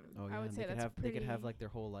 Oh yeah, I would and say they could that's have they could have pretty- like their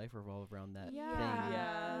whole life revolve around that yeah, thing.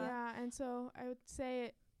 Yeah. yeah, and so I would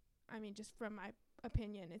say, I mean, just from my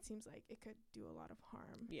opinion, it seems like it could do a lot of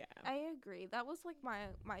harm. Yeah. I agree. That was like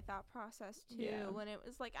my thought process too Yeah. when it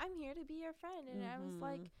was like, I'm here to be your friend, and I was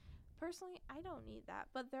like, Mhm. personally, I don't need that,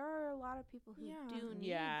 but there are a lot of people who Yeah. do need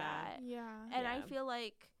Yeah. that, Yeah, and I Yeah. feel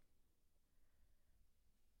like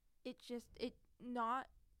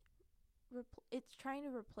it's trying to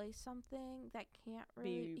replace something that can't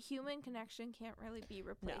really human connection can't really be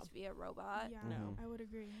replaced via robot. yeah, No. I would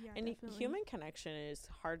agree. Yeah, And definitely. human connection is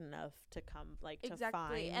hard enough to come to Exactly.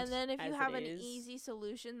 find. And then if you as have it an is. easy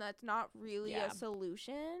solution that's not really Yeah. a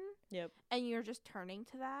solution, Yep. and you're just turning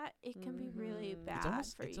to that, it can be really Mhm. bad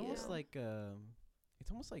It's for it's you. almost like it's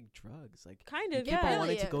almost like drugs. Like Kind you of. keep Yeah. on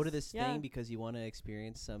wanting Really to go to is. this Yeah. thing because you want to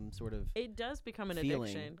experience some sort of It does become an feeling.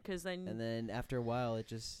 addiction because then and then after a while it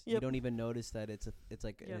just you Yep. don't even notice that it's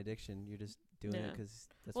like an Yep. addiction. You're just doing it Yeah. because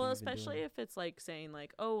that's well, what you've been especially doing. if it's like saying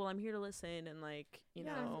like, oh, well, I'm here to listen and like you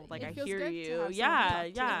Yeah, know, it like I feels hear good to you. have someone Yeah, talk to as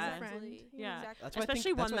a yeah. friend. Yeah. Exactly. That's why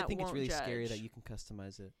especially that's one why I that think it's won't really scary that judge. you can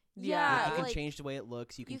customize it. Yeah, you can like, change the way it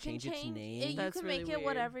looks. You can change its name, You That's can really make it weird.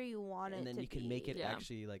 whatever you want it and then to you can be. make it Yeah.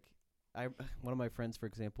 actually like one of my friends, for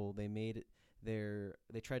example,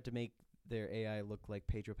 they tried to make their AI look like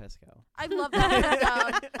Pedro Pascal. I love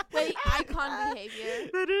that. Wait, icon behavior.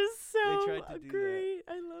 That is so tried to do that. great.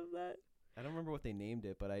 I love that. I don't remember what they named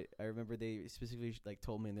it, but I remember they specifically like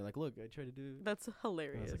told me, and they're like, "Look, I tried to do." That's And I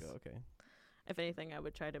hilarious. was like, "Oh, okay." If anything, I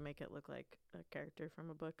would try to make it look like a character from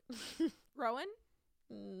a book. Rowan?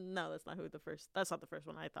 No, that's not that's not the first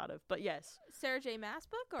one I thought of. But yes, Sarah J. Maas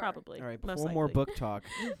book? Or? probably. All right, most before more likely. book talk,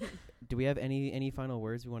 do we have any final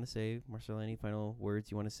words we want to say, Marcella? Any final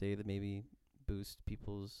words you want to say that maybe boost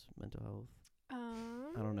people's mental health?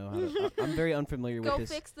 I don't know how to. I'm very unfamiliar Go with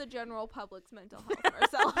this. fix the general public's mental health,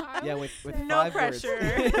 Marcella. I Yeah, would with say- No 5 pressure.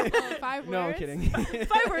 words. Oh, 5 No, I'm words? kidding. 5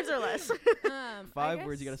 words or less. I 5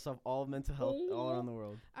 words. You guess gotta solve all of mental health all around the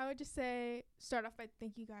world. I would just say, start off by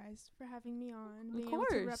thank you guys for having me on, Of being able to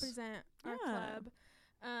course. represent our Yeah. club.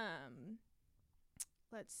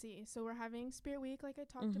 Let's see. So we're having Spirit Week, like I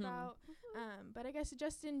talked Mhm. about. But I guess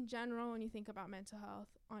just in general, when you think about mental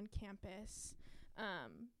health on campus,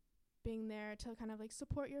 being there to kind of like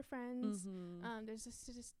support your friends. Mhm. There's a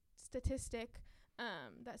statistic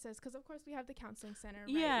that says, because of course we have the counseling center, right?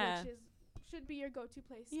 Yeah. Which should be your go-to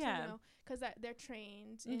place Yeah. to know, because they're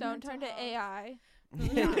trained in Don't mental turn to health. AI.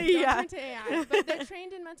 Yeah, don't Yeah. turn to AI. But they're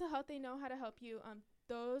trained in mental health. They know how to help you.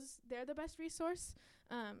 They're the best resource.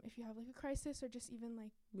 If you have like a crisis or just even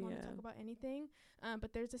like want to talk about anything.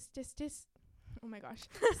 But there's a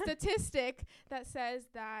statistic that says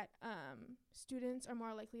that students are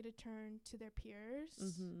more likely to turn to their peers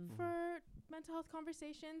Mhm. for mental health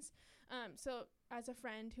conversations. So as a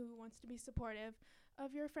friend who wants to be supportive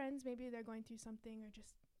of your friends, maybe they're going through something or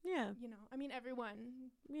just, Yeah. I mean,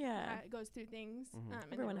 everyone Yeah. goes through things. Mhm. In their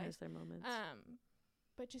Everyone life. has their moments.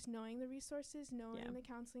 But just knowing the resources, knowing Yeah. the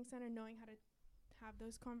counseling center, knowing how to have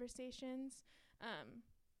those conversations.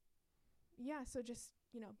 So just,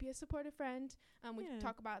 be a supportive friend. We Yeah.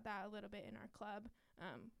 talk about that a little bit in our club.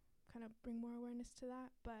 Kind of bring more awareness to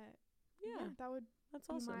that. But Yeah. that would That's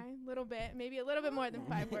be awesome. my little bit, maybe a little bit more than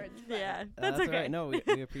 5 words. But Yeah. That's That's all right. okay. No, we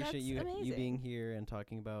appreciate That's you amazing. being here and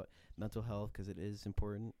talking about mental health because it is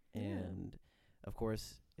important. Yeah. And of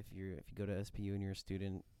course, if you go to SPU and you're a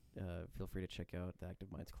student, feel free to check out the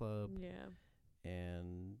Active Minds Club. Yeah.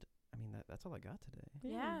 And I mean that's all I got today.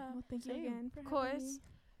 Yeah. Well, thank you Same. again for Of having course. me.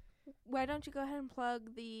 Why don't you go ahead and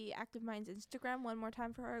plug the Active Minds Instagram one more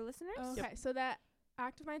time for our listeners? Okay, so that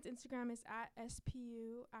Active Minds Instagram is at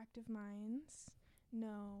SPU Active Minds.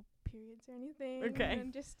 No periods or anything. Okay.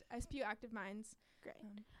 And just SPU Active Minds. Great. Yeah.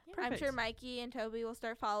 I'm sure Perfect. Mikey and Toby will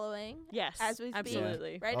start following Yes. as we speak.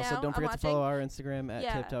 Absolutely. Right also, now, don't forget I'm to follow watching. our Instagram at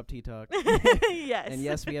Yeah. TipTopTtalk. Yes. And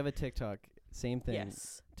yes, we have a TikTok. Same thing.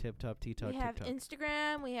 Yes. TipTopTtalk. We have TikTok.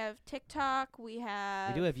 Instagram. We have TikTok. We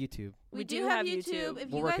have. We do have YouTube. We do have YouTube. If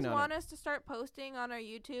We're you guys working on want it. us to start posting on our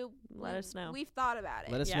YouTube, Let us know. We've thought about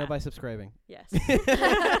it. Let us Yeah. know by subscribing. Yes.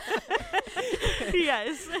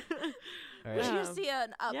 Yes. All We right. just see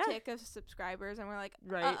an yeah. uptick of subscribers, and we're like,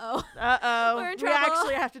 Right. uh-oh. Uh-oh. We're in We trouble.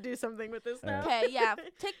 actually have to do something with this now. Okay, yeah.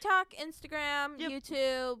 TikTok, Instagram, Yep.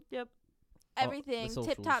 YouTube. Yep. Everything. socials.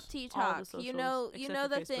 Tip Top Tea All the Talk. You socials, know except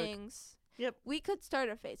the for Facebook. things. Yep. We could start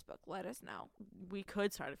a Facebook. Let us know. We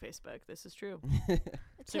could start a Facebook. This is true.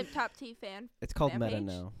 Tip Top Tea fan. It's called Fan Meta page?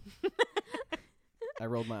 now. I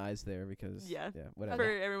rolled my eyes there because Yeah. whatever. For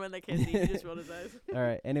everyone that can't see, he just rolled his eyes. All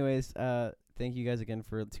right. Anyways, thank you guys again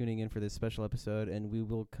for tuning in for this special episode, and we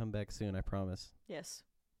will come back soon. I promise. Yes.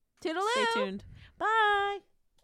 Toodaloo. Stay tuned. Bye.